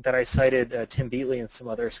that I cited, Tim Beatley and some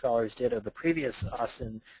other scholars did, of the previous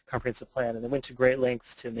Austin Comprehensive Plan, and they went to great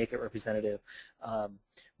lengths to make it representative.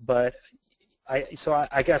 But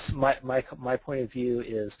I guess my point of view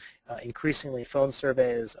is increasingly phone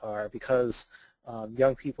surveys are, because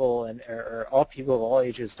young people or all people of all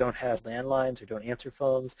ages don't have landlines or don't answer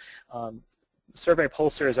phones. Survey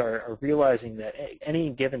pollsters are realizing that any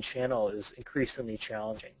given channel is increasingly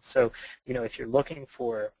challenging. So, if you're looking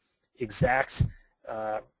for exact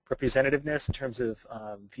representativeness in terms of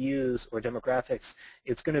views or demographics,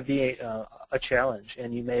 it's going to be a challenge,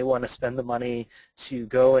 and you may want to spend the money to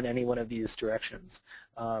go in any one of these directions.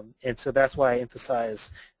 And so that's why I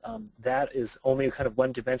emphasize that is only kind of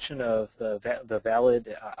one dimension of the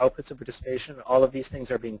valid outputs of participation. All of these things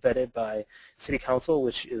are being vetted by City Council,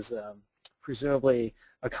 which is presumably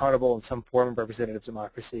accountable in some form of representative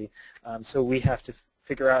democracy. So we have to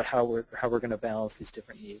figure out how we're going to balance these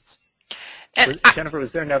different needs. And Jennifer,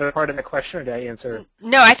 was there another part of the question, or did I answer?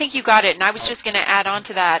 No, I think you got it, and I was just going to add on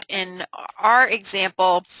to that. In our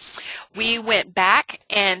example, we went back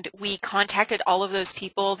and we contacted all of those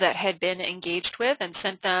people that had been engaged with and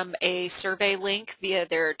sent them a survey link via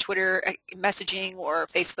their Twitter messaging or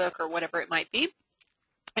Facebook or whatever it might be,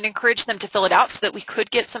 and encourage them to fill it out so that we could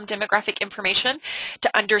get some demographic information to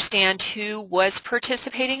understand who was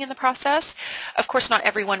participating in the process. Of course, not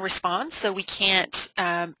everyone responds, so we can't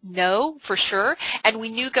know for sure. And we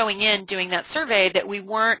knew going in doing that survey that we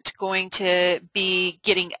weren't going to be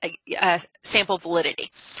getting a sample validity.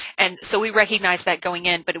 And so we recognized that going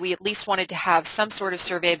in, but we at least wanted to have some sort of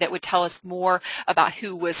survey that would tell us more about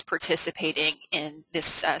who was participating in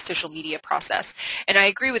this social media process. And I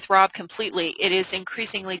agree with Rob completely. It is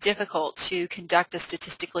increasingly difficult to conduct a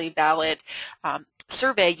statistically valid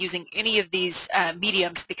survey using any of these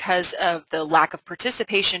mediums because of the lack of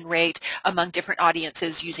participation rate among different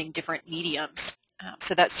audiences using different mediums.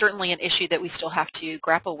 So that's certainly an issue that we still have to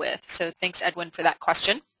grapple with. So thanks, Edwin, for that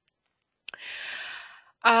question.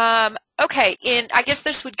 Okay, and I guess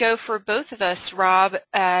this would go for both of us, Rob.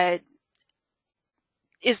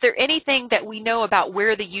 Is there anything that we know about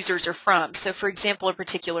where the users are from? So for example, a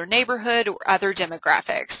particular neighborhood or other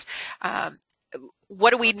demographics.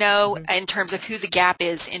 What do we know in terms of who the gap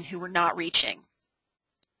is and who we're not reaching?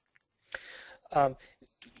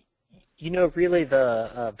 Really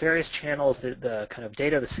the various channels, the kind of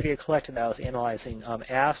data the city had collected that I was analyzing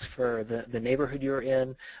asked for the neighborhood you were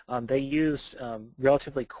in. They used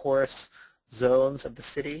relatively coarse zones of the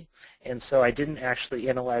city, and so I didn't actually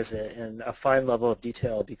analyze it in a fine level of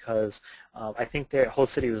detail because I think the whole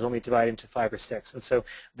city was only divided into 5 or 6, and so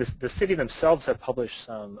the city themselves have published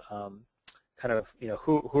some kind of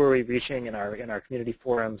who are we reaching in our community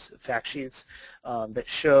forums fact sheets that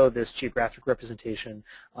show this geographic representation,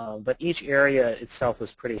 but each area itself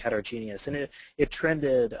was pretty heterogeneous, and it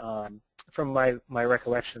trended from my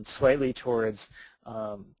recollection slightly towards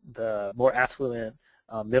the more affluent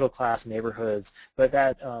middle-class neighborhoods, but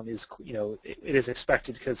that is, it is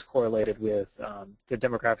expected because it's correlated with the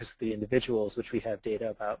demographics of the individuals, which we have data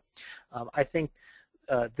about. I think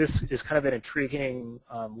this is kind of an intriguing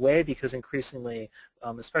way because increasingly,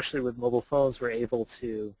 especially with mobile phones, we're able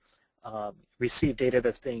to receive data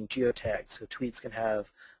that's being geotagged. So tweets can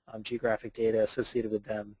have geographic data associated with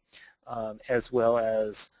them, as well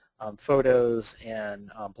as photos,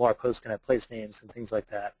 and blog posts can have place names and things like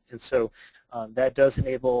that. And so that does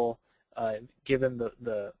enable, given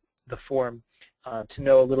the form, to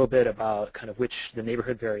know a little bit about kind of the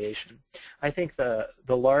neighborhood variation. I think the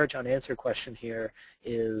large unanswered question here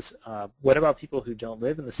is what about people who don't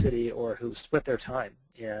live in the city or who split their time?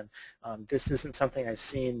 And this isn't something I've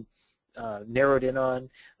seen narrowed in on.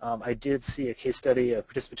 I did see a case study of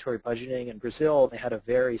participatory budgeting in Brazil. They had a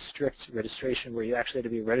very strict registration where you actually had to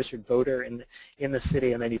be a registered voter in the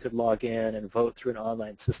city, and then you could log in and vote through an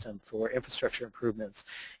online system for infrastructure improvements.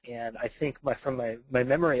 And I think from my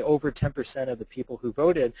memory, over 10% of the people who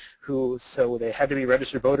voted, so they had to be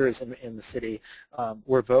registered voters in the city,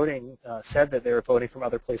 were voting, said that they were voting from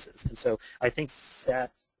other places. And so I think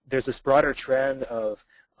that there's this broader trend of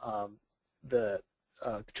the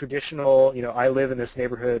traditional, I live in this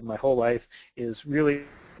neighborhood my whole life, is really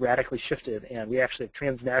radically shifted, and we actually have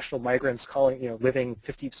transnational migrants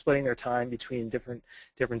splitting their time between different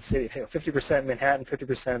cities. 50% in Manhattan,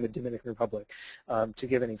 50% in the Dominican Republic, to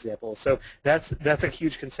give an example. So that's a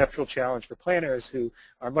huge conceptual challenge for planners who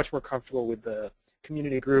are much more comfortable with the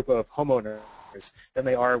community group of homeowners than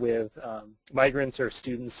they are with migrants or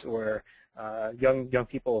students or young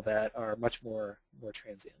people that are much more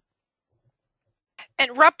transient.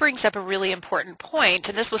 And Rob brings up a really important point,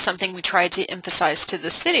 and this was something we tried to emphasize to the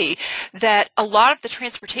city, that a lot of the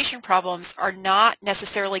transportation problems are not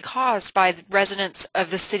necessarily caused by the residents of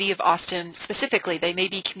the city of Austin specifically. They may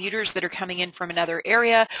be commuters that are coming in from another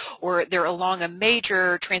area, or they're along a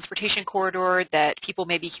major transportation corridor that people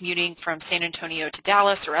may be commuting from San Antonio to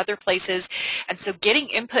Dallas or other places. And so getting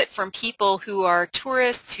input from people who are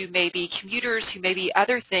tourists, who may be commuters, who may be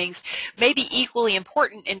other things, may be equally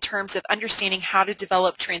important in terms of understanding how to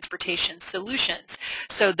develop transportation solutions.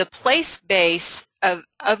 So the place base of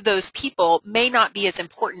those people may not be as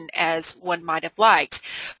important as one might have liked.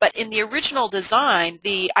 But in the original design,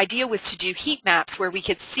 the idea was to do heat maps where we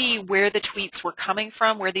could see where the tweets were coming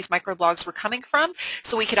from, where these microblogs were coming from,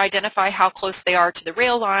 so we could identify how close they are to the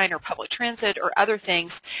rail line or public transit or other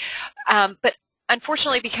things. But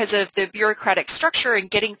unfortunately, because of the bureaucratic structure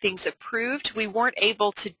and getting things approved, we weren't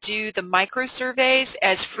able to do the micro-surveys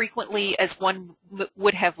as frequently as one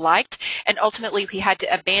would have liked, and ultimately we had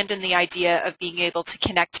to abandon the idea of being able to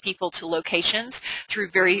connect people to locations through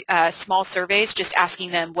very small surveys, just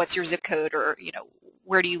asking them, what's your zip code, or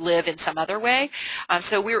where do you live, in some other way.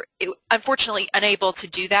 So we were unfortunately unable to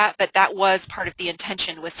do that, but that was part of the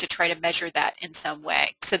intention, was to try to measure that in some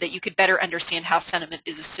way so that you could better understand how sentiment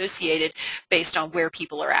is associated based on where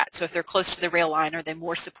people are at. So if they're close to the rail line, are they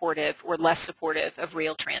more supportive or less supportive of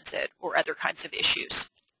rail transit or other kinds of issues?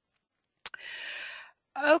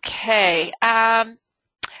 Okay.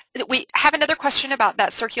 We have another question about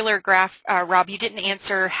that circular graph. Rob, you didn't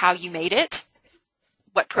answer how you made it,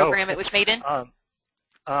 what program it was made in.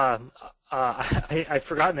 I've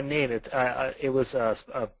forgotten the name. It was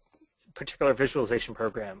a particular visualization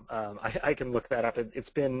program. I can look that up. It's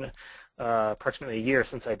been approximately a year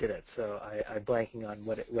since I did it, so I'm blanking on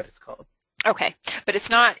what it's called. Okay, but it's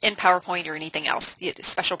not in PowerPoint or anything else. It's a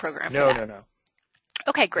special program for that. No.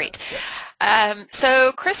 Okay, great. Yeah.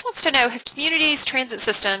 So Chris wants to know, have communities, transit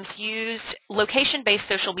systems used location-based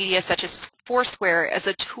social media such as Foursquare as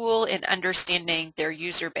a tool in understanding their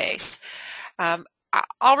user base?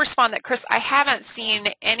 I'll respond that, Chris, I haven't seen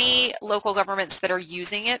any local governments that are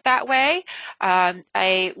using it that way.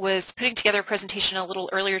 I was putting together a presentation a little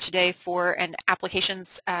earlier today for an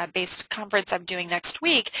applications-based conference I'm doing next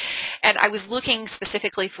week, and I was looking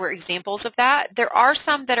specifically for examples of that. There are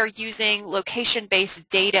some that are using location-based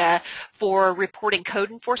data for reporting code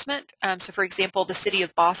enforcement. So, for example, the city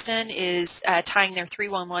of Boston is tying their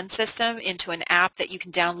 311 system into an app that you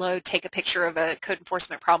can download, take a picture of a code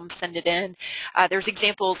enforcement problem, send it in. There's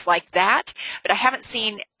examples like that, but I haven't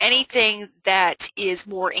seen anything that is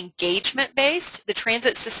more engagement-based. The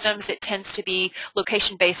transit systems, it tends to be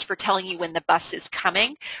location-based for telling you when the bus is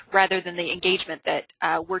coming, rather than the engagement that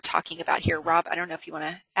we're talking about here. Rob, I don't know if you want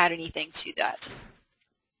to add anything to that.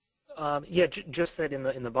 Yeah, just that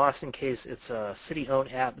in the Boston case, it's a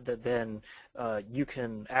city-owned app that then you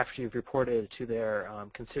can, after you've reported to their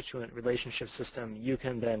constituent relationship system, you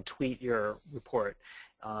can then tweet your report.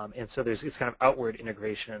 And so it's kind of outward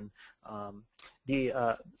integration.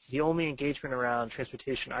 The only engagement around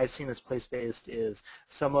transportation I've seen that's place-based is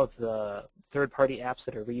some of the third-party apps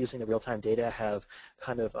that are reusing the real-time data have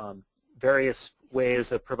kind of various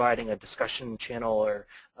ways of providing a discussion channel or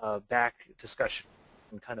back discussion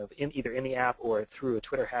kind of either in the app or through a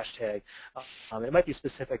Twitter hashtag. It might be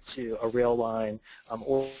specific to a rail line,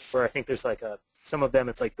 or I think there's like some of them,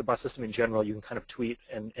 it's like the bus system in general, you can kind of tweet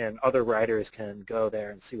and other riders can go there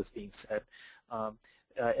and see what's being said.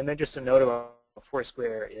 And then just a note about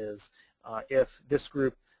Foursquare is if this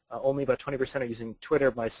group, only about 20% are using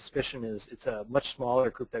Twitter, my suspicion is it's a much smaller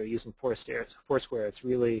group that are using Foursquare. It's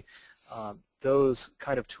really, those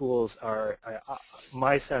kind of tools are,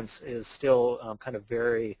 my sense is still kind of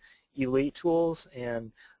very elite tools,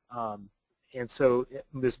 and and so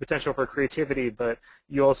there's potential for creativity, but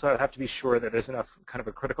you also have to be sure that there's enough kind of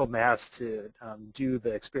a critical mass to do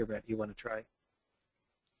the experiment you want to try.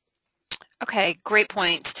 Okay, great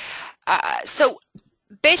point. So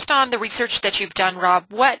based on the research that you've done, Rob,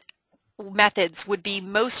 what methods would be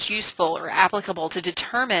most useful or applicable to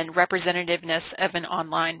determine representativeness of an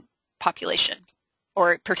online population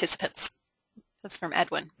or participants? That's from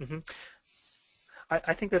Edwin. Mm-hmm.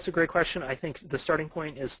 I think that's a great question. I think the starting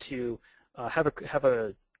point is to have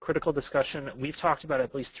a critical discussion. We've talked about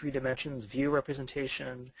at least 3 dimensions: view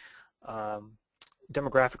representation,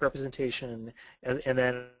 demographic representation, and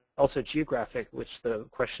then also geographic, which the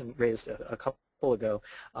question raised a couple ago.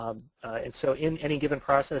 And so in any given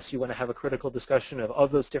process, you want to have a critical discussion of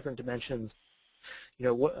those different dimensions.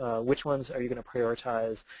 Which ones are you going to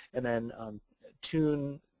prioritize, and then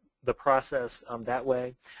tune the process that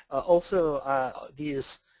way.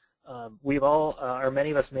 We've all, or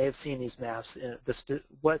many of us may have seen these maps.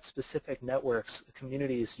 What specific networks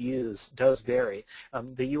communities use does vary.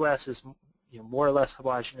 The U.S. is more or less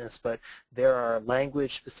homogeneous, but there are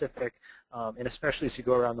language-specific, and especially as you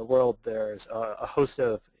go around the world, there's a host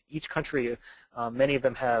of each country. Many of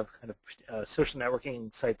them have kind of social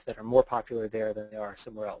networking sites that are more popular there than they are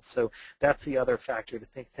somewhere else. So that's the other factor to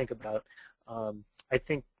think about. I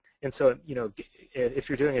think. And so, if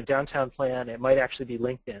you're doing a downtown plan, it might actually be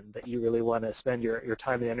LinkedIn that you really want to spend your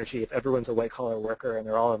time and energy. If everyone's a white-collar worker and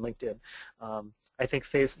they're all on LinkedIn, I think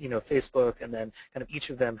Facebook, and then kind of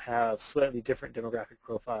each of them have slightly different demographic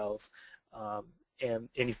profiles, and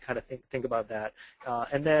you kind of think about that.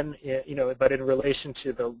 And then, but in relation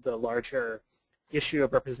to the larger issue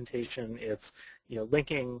of representation, it's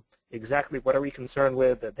linking exactly what are we concerned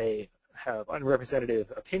with, that they have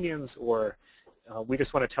unrepresentative opinions, or we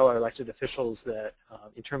just want to tell our elected officials that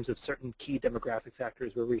in terms of certain key demographic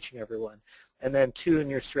factors, we're reaching everyone. And then tune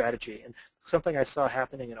your strategy. And something I saw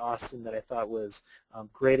happening in Austin that I thought was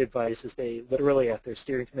great advice is they literally at their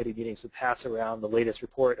steering committee meetings would pass around the latest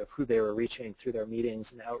report of who they were reaching through their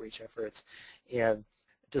meetings and outreach efforts. And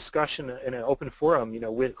discussion in an open forum,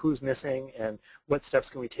 with who's missing and what steps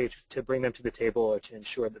can we take to bring them to the table or to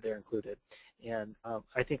ensure that they're included. And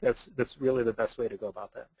I think that's really the best way to go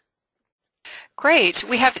about that. Great.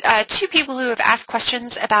 We have 2 people who have asked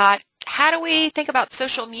questions about how do we think about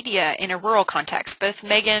social media in a rural context. Both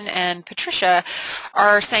Megan and Patricia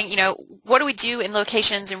are saying, what do we do in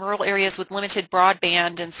locations in rural areas with limited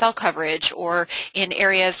broadband and cell coverage, or in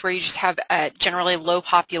areas where you just have a generally low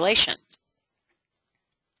population?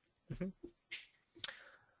 Mm-hmm.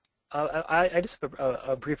 I just have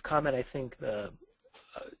a brief comment. I think the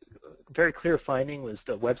very clear finding was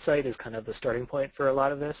the website is kind of the starting point for a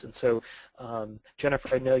lot of this. And so,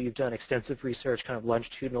 Jennifer, I know you've done extensive research, kind of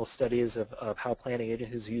longitudinal studies of how planning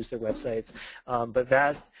agencies use their websites. But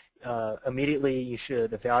that immediately you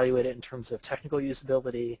should evaluate it in terms of technical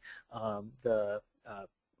usability,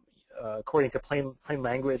 according to plain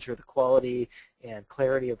language, or the quality and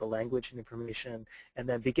clarity of the language and information, and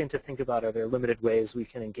then begin to think about, are there limited ways we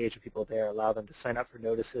can engage with people there, allow them to sign up for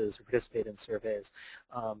notices or participate in surveys.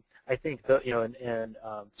 I think that,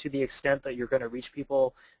 to the extent that you're going to reach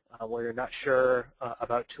people where you're not sure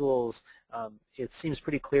about tools, it seems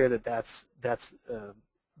pretty clear that that's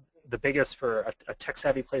the biggest for a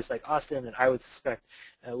tech-savvy place like Austin, and I would suspect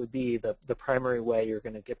would be the primary way you're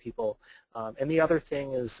going to get people. And the other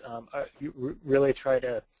thing is you really try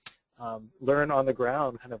to learn on the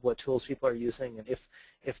ground kind of what tools people are using, and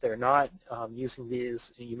if they're not using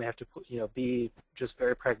these, you may have to be just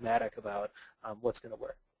very pragmatic about what's going to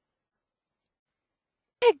work.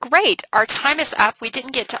 Okay, great. Our time is up. We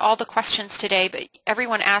didn't get to all the questions today, but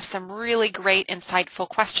everyone asked some really great, insightful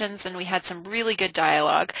questions, and we had some really good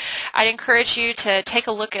dialogue. I'd encourage you to take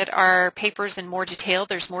a look at our papers in more detail.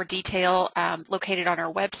 There's more detail located on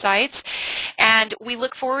our websites. And we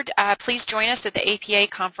look forward, please join us at the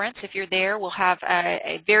APA conference. If you're there, we'll have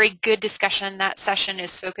a very good discussion. That session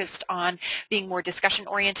is focused on being more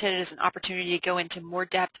discussion-oriented as an opportunity to go into more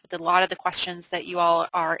depth with a lot of the questions that you all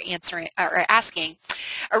are asking.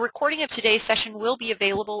 A recording of today's session will be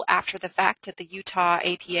available after the fact at the Utah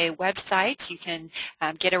APA website. You can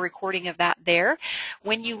get a recording of that there.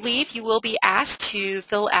 When you leave, you will be asked to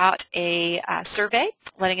fill out a survey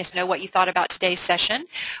letting us know what you thought about today's session.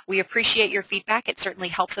 We appreciate your feedback. It certainly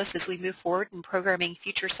helps us as we move forward in programming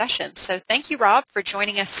future sessions. So thank you, Rob, for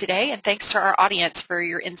joining us today, and thanks to our audience for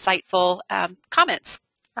your insightful comments.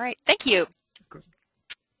 All right, thank you.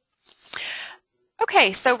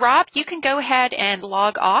 Okay, so Rob, you can go ahead and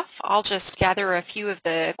log off. I'll just gather a few of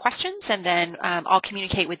the questions, and then I'll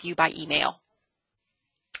communicate with you by email.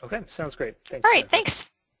 Okay, sounds great. Thanks. All right, thanks.